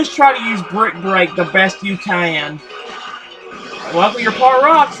 just try to use Brick Break the best you can. Luckily you're part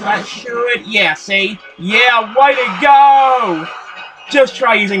rock, so that should... Yeah, see? Yeah, way to go! Just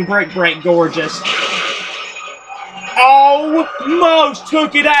try using Brick Break, gorgeous. Almost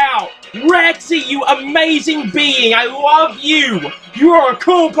took it out! Rexy, you amazing being! I love you! You are a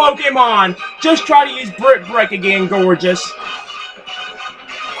cool Pokemon! Just try to use Brick Break again, gorgeous.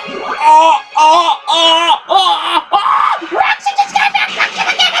 Rexy just got back! Rexy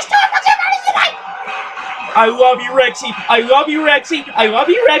again! Let's do it! What's your tonight? I love you, Rexy! I love you, Rexy! I love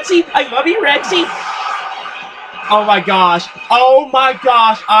you, Rexy! I love you, Rexy! Oh my gosh! Oh my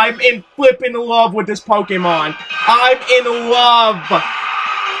gosh! I'm in flippin' love with this Pokemon! I'm in love!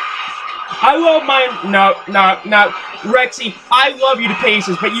 I love my... No. Rexy, I love you to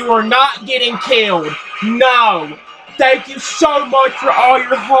pieces, but you are not getting killed. No! Thank you so much for all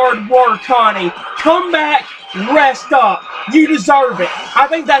your hard work, honey. Come back, rest up. You deserve it. I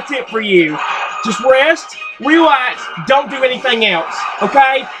think that's it for you. Just rest, relax, don't do anything else,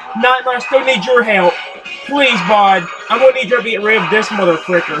 okay? Nightmare, I still need your help. Please, bud. I'm gonna need you to get rid of this mother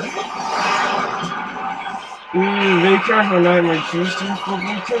fricker. Be careful, Nightmare. Just don't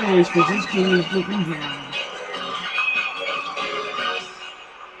fucking curious, because this kid is flipping down.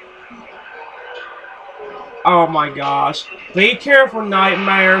 Oh my gosh. Be careful,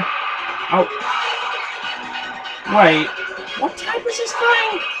 Nightmare. Oh. Wait. What type is this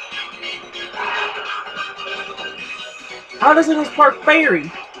thing? How does it spark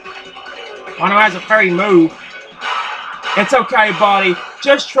fairy? I know it has a fairy move. It's okay, buddy.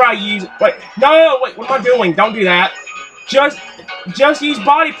 Just try use... Wait. No, wait. What am I doing? Don't do that. Just use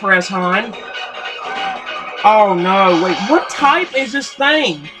body press, hon. Oh, no. Wait. What type is this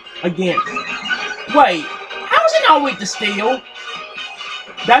thing? Again. Wait. How is it not weak to steel?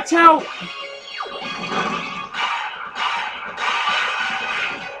 That's how...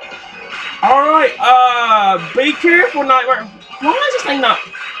 Alright, be careful, Nightmare. Why is this thing not...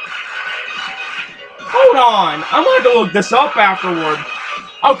 Hold on. I'm going to have to look this up afterward.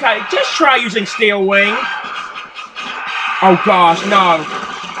 Okay, just try using Steel Wing. Oh gosh, no.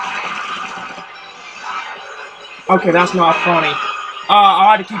 Okay, that's not funny.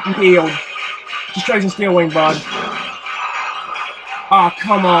 I'll have to keep you healed. Just try using Steel Wing, bud. Oh,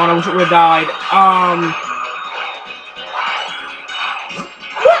 come on. I wish it would have died.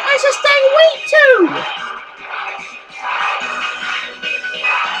 What is this thing weak to?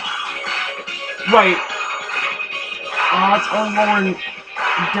 Wait. Oh, it's only lowering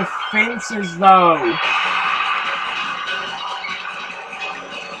defenses, though.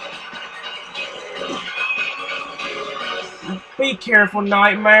 Be careful,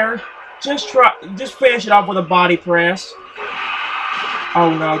 Nightmare. Just finish it off with a body press. Oh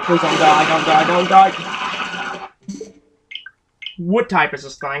no, please don't die, don't die. What type is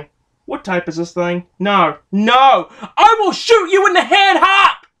this thing? What type is this thing? No. No! I will shoot you in the head,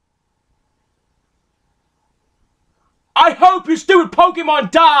 Hop! I hope your stupid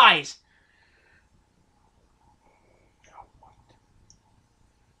Pokemon dies!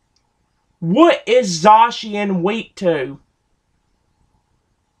 What is Zacian weak to?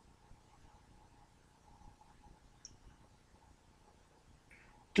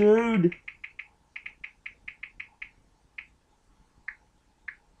 Dude.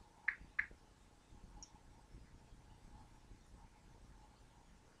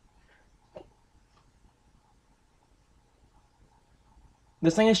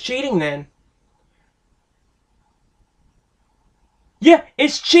 This thing is cheating then. Yeah,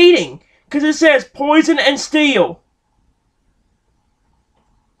 it's cheating. Because it says poison and steel.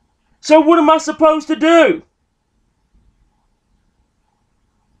 So what am I supposed to do?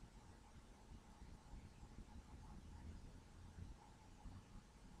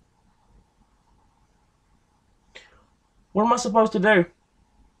 What am I supposed to do?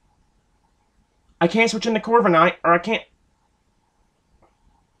 I can't switch into Corviknight, or I can't...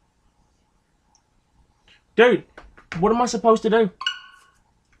 Dude, what am I supposed to do?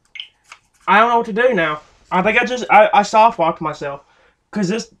 I don't know what to do now. I think I soft-locked myself. Because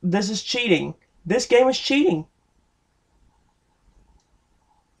this is cheating. This game is cheating.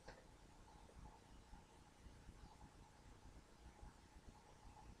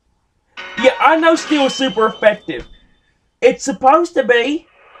 Yeah, I know Steel is super effective. It's supposed to be.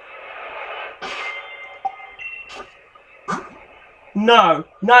 No,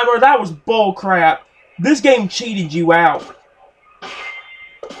 Nightmare, that was bull crap. This game cheated you out.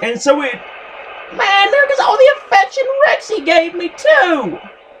 And so it... Man, there goes all the affection Rexy gave me, too!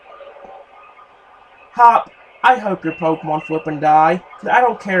 Hop, I hope your Pokemon flip and die. I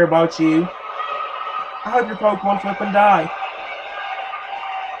don't care about you. I hope your Pokemon flip and die.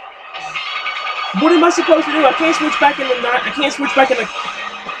 What am I supposed to do? I can't switch back in the night. I can't switch back in the...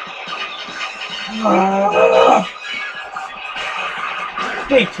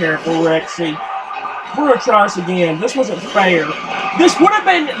 Be careful, Rexy. We're gonna try this again. This wasn't fair. This would have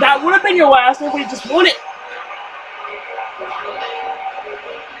been... That would have been your last one, but you just won it.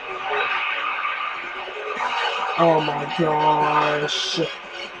 Oh my gosh.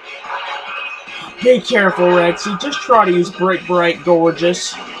 Be careful, Rexy. Just try to use Brick Break,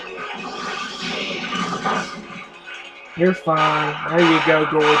 gorgeous. You're fine. There you go,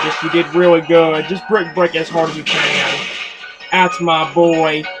 gorgeous. You did really good. Just Brick Break as hard as you can. That's my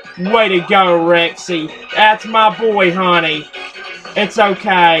boy. Way to go, Rexy. That's my boy, honey. It's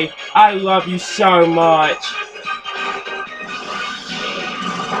okay. I love you so much.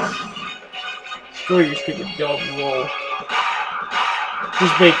 Screw your stupid dog roll.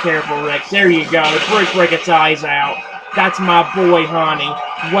 Just be careful, Rex. There you go. Brick Break its eyes out. That's my boy, honey.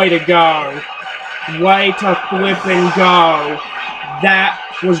 Way to go. Way to flip and go. That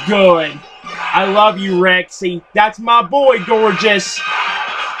was good. I love you, Rexy. That's my boy, gorgeous.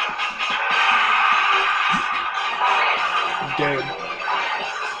 Dude.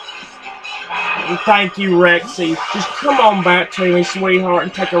 Thank you, Rexy. Just come on back to me, sweetheart,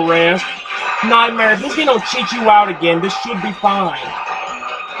 and take a rest. Nightmare, if this game don't cheat you out again, this should be fine.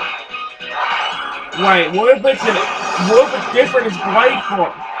 Wait, what if it's different as Blade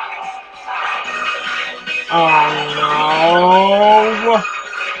form? Oh no!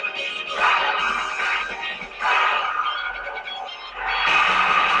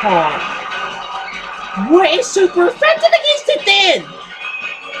 Hold on. What is super effective against it then?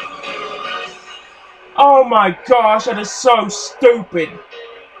 Oh my gosh, that is so stupid.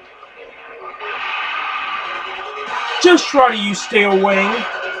 Just try to use Steel Wing.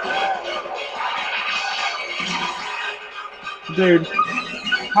 Dude.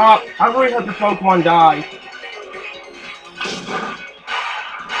 Hop, I really hope your Pokemon die.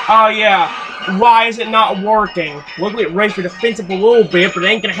 Oh yeah. Why is it not working? Look, it raised your defensive a little bit, but it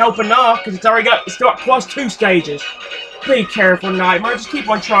ain't gonna help enough because it's still got +2 stages. Be careful, Nightmare. Just keep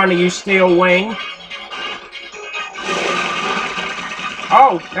on trying to use Steel Wing.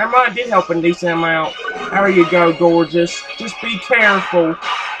 Oh, never mind. It did help a decent amount. There you go, gorgeous. Just be careful.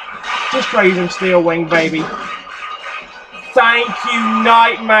 Just try using Steel Wing, baby. Thank you,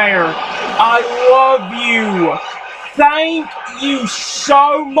 Nightmare. I love you. Thank you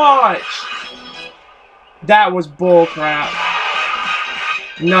so much. That was bullcrap.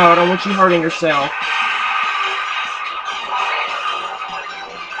 No, I don't want you hurting yourself.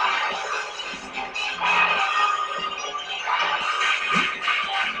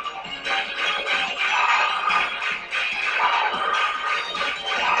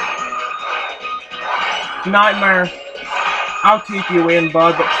 Nightmare, I'll keep you in,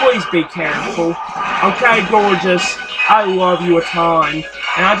 bud, but please be careful. Okay, gorgeous, I love you a ton,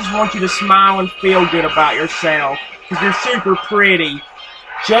 and I just want you to smile and feel good about yourself, because you're super pretty.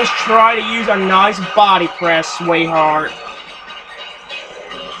 Just try to use a nice body press, sweetheart.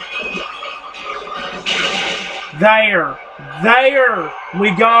 There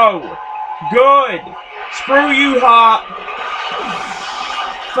we go. Good. Screw you, Hop.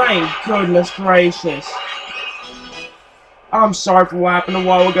 Thank goodness gracious. I'm sorry for what happened a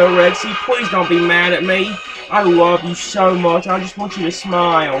while ago, Rexy. Please don't be mad at me. I love you so much. I just want you to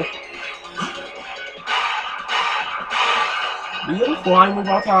smile. Do you have a flying move,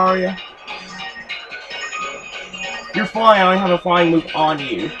 Altaria? You're flying, I only have a flying move on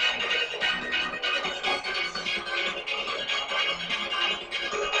you.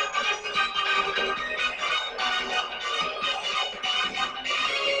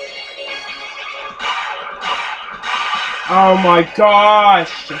 Oh my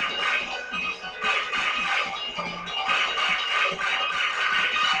gosh!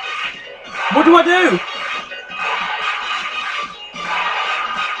 What do I do?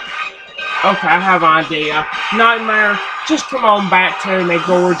 Okay, I have an idea. Nightmare, just come on back to me,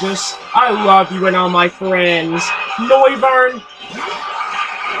 gorgeous. I love you and all my friends. Noivern,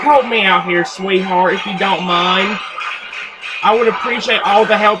 help me out here, sweetheart, if you don't mind. I would appreciate all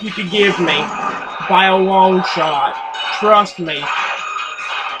the help you could give me. By a long shot. Trust me.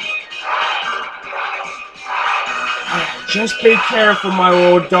 Just be careful, my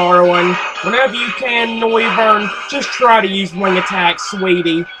little darling. Whenever you can, Noivern, just try to use Wing Attack,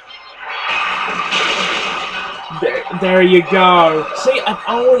 sweetie. There you go. See, I've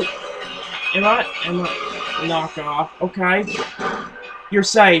only... Am I knockoff? Okay. You're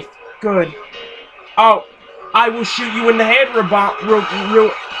safe. Good. Oh, I will shoot you in the head,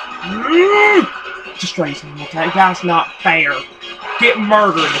 Just try something, okay? That's not fair. Get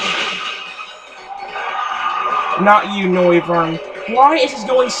murdered. Not you, Noivern. Why is this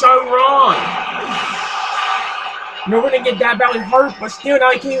going so wrong? No, we're gonna get that badly hurt, but still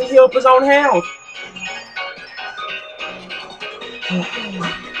now he can't even heal up his own health.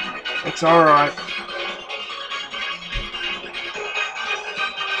 It's alright.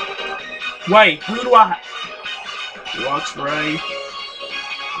 Wait, who do I... Luxray.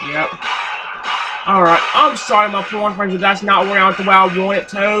 Yep. Alright, I'm sorry my pawn friends, but that's not where I want it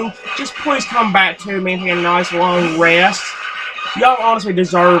to. Just please come back to me and take a nice long rest. Y'all honestly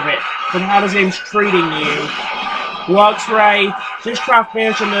deserve it from how this game's treating you. Luxray, just try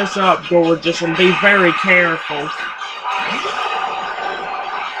finishing this up, gorgeous, and be very careful.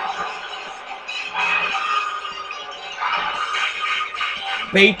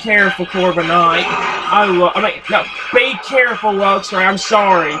 Be careful, Corviknight. Be careful, Luxray, I'm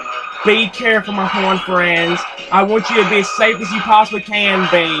sorry. Be careful, my pawn friends. I want you to be as safe as you possibly can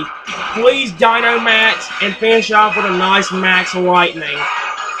be. Please Dynamax and finish off with a nice Max Lightning.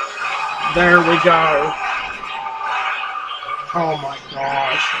 There we go. Oh my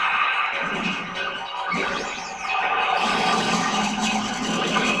gosh.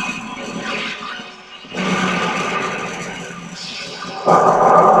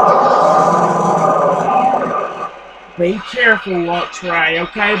 Be careful, Luxray,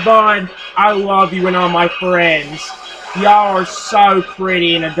 okay, bud? I love you and all my friends. Y'all are so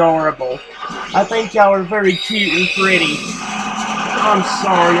pretty and adorable. I think y'all are very cute and pretty. I'm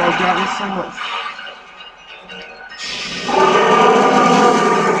sorry y'all got me so much.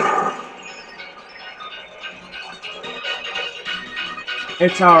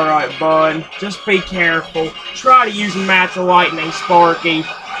 It's alright, bud. Just be careful. Try to use Max Lightning, Sparky.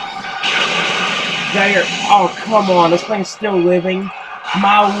 There. Oh, come on. This thing's still living.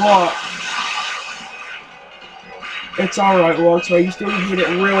 My luck. It's alright, Luxray. You still hit it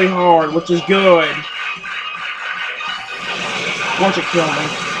really hard, which is good. Watch it kill me.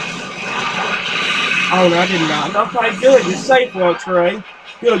 Oh, no, I did not. Okay, good. You're safe, Luxray.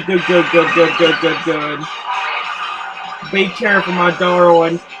 Good, good, good, good, good, good, good, good. Be careful, my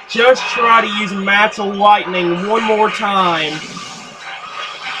darling. Just try to use Max Lightning one more time.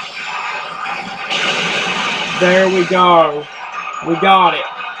 There we go. We got it.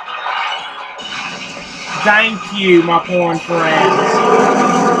 Thank you, my pawn friends.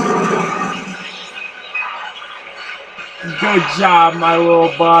 Good job, my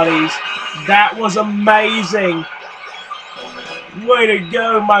little buddies. That was amazing. Way to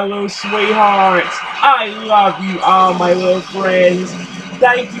go, my little sweethearts. I love you all, my little friends.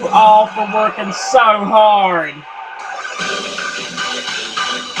 Thank you all for working so hard.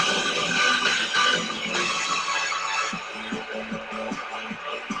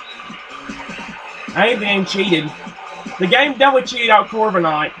 I ain't being cheated. The game definitely cheated out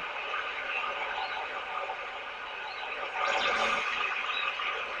Corviknight.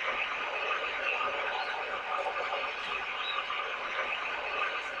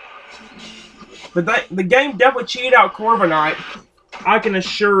 The game definitely cheated out Corviknight. I can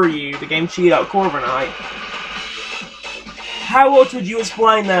assure you, the game cheated out Corviknight. How else would you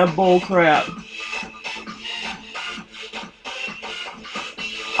explain that bullcrap?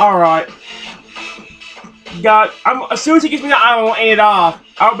 Alright. God, as soon as he gets me that, I will end it off.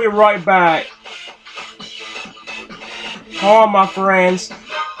 I'll be right back. Hold on, my friends.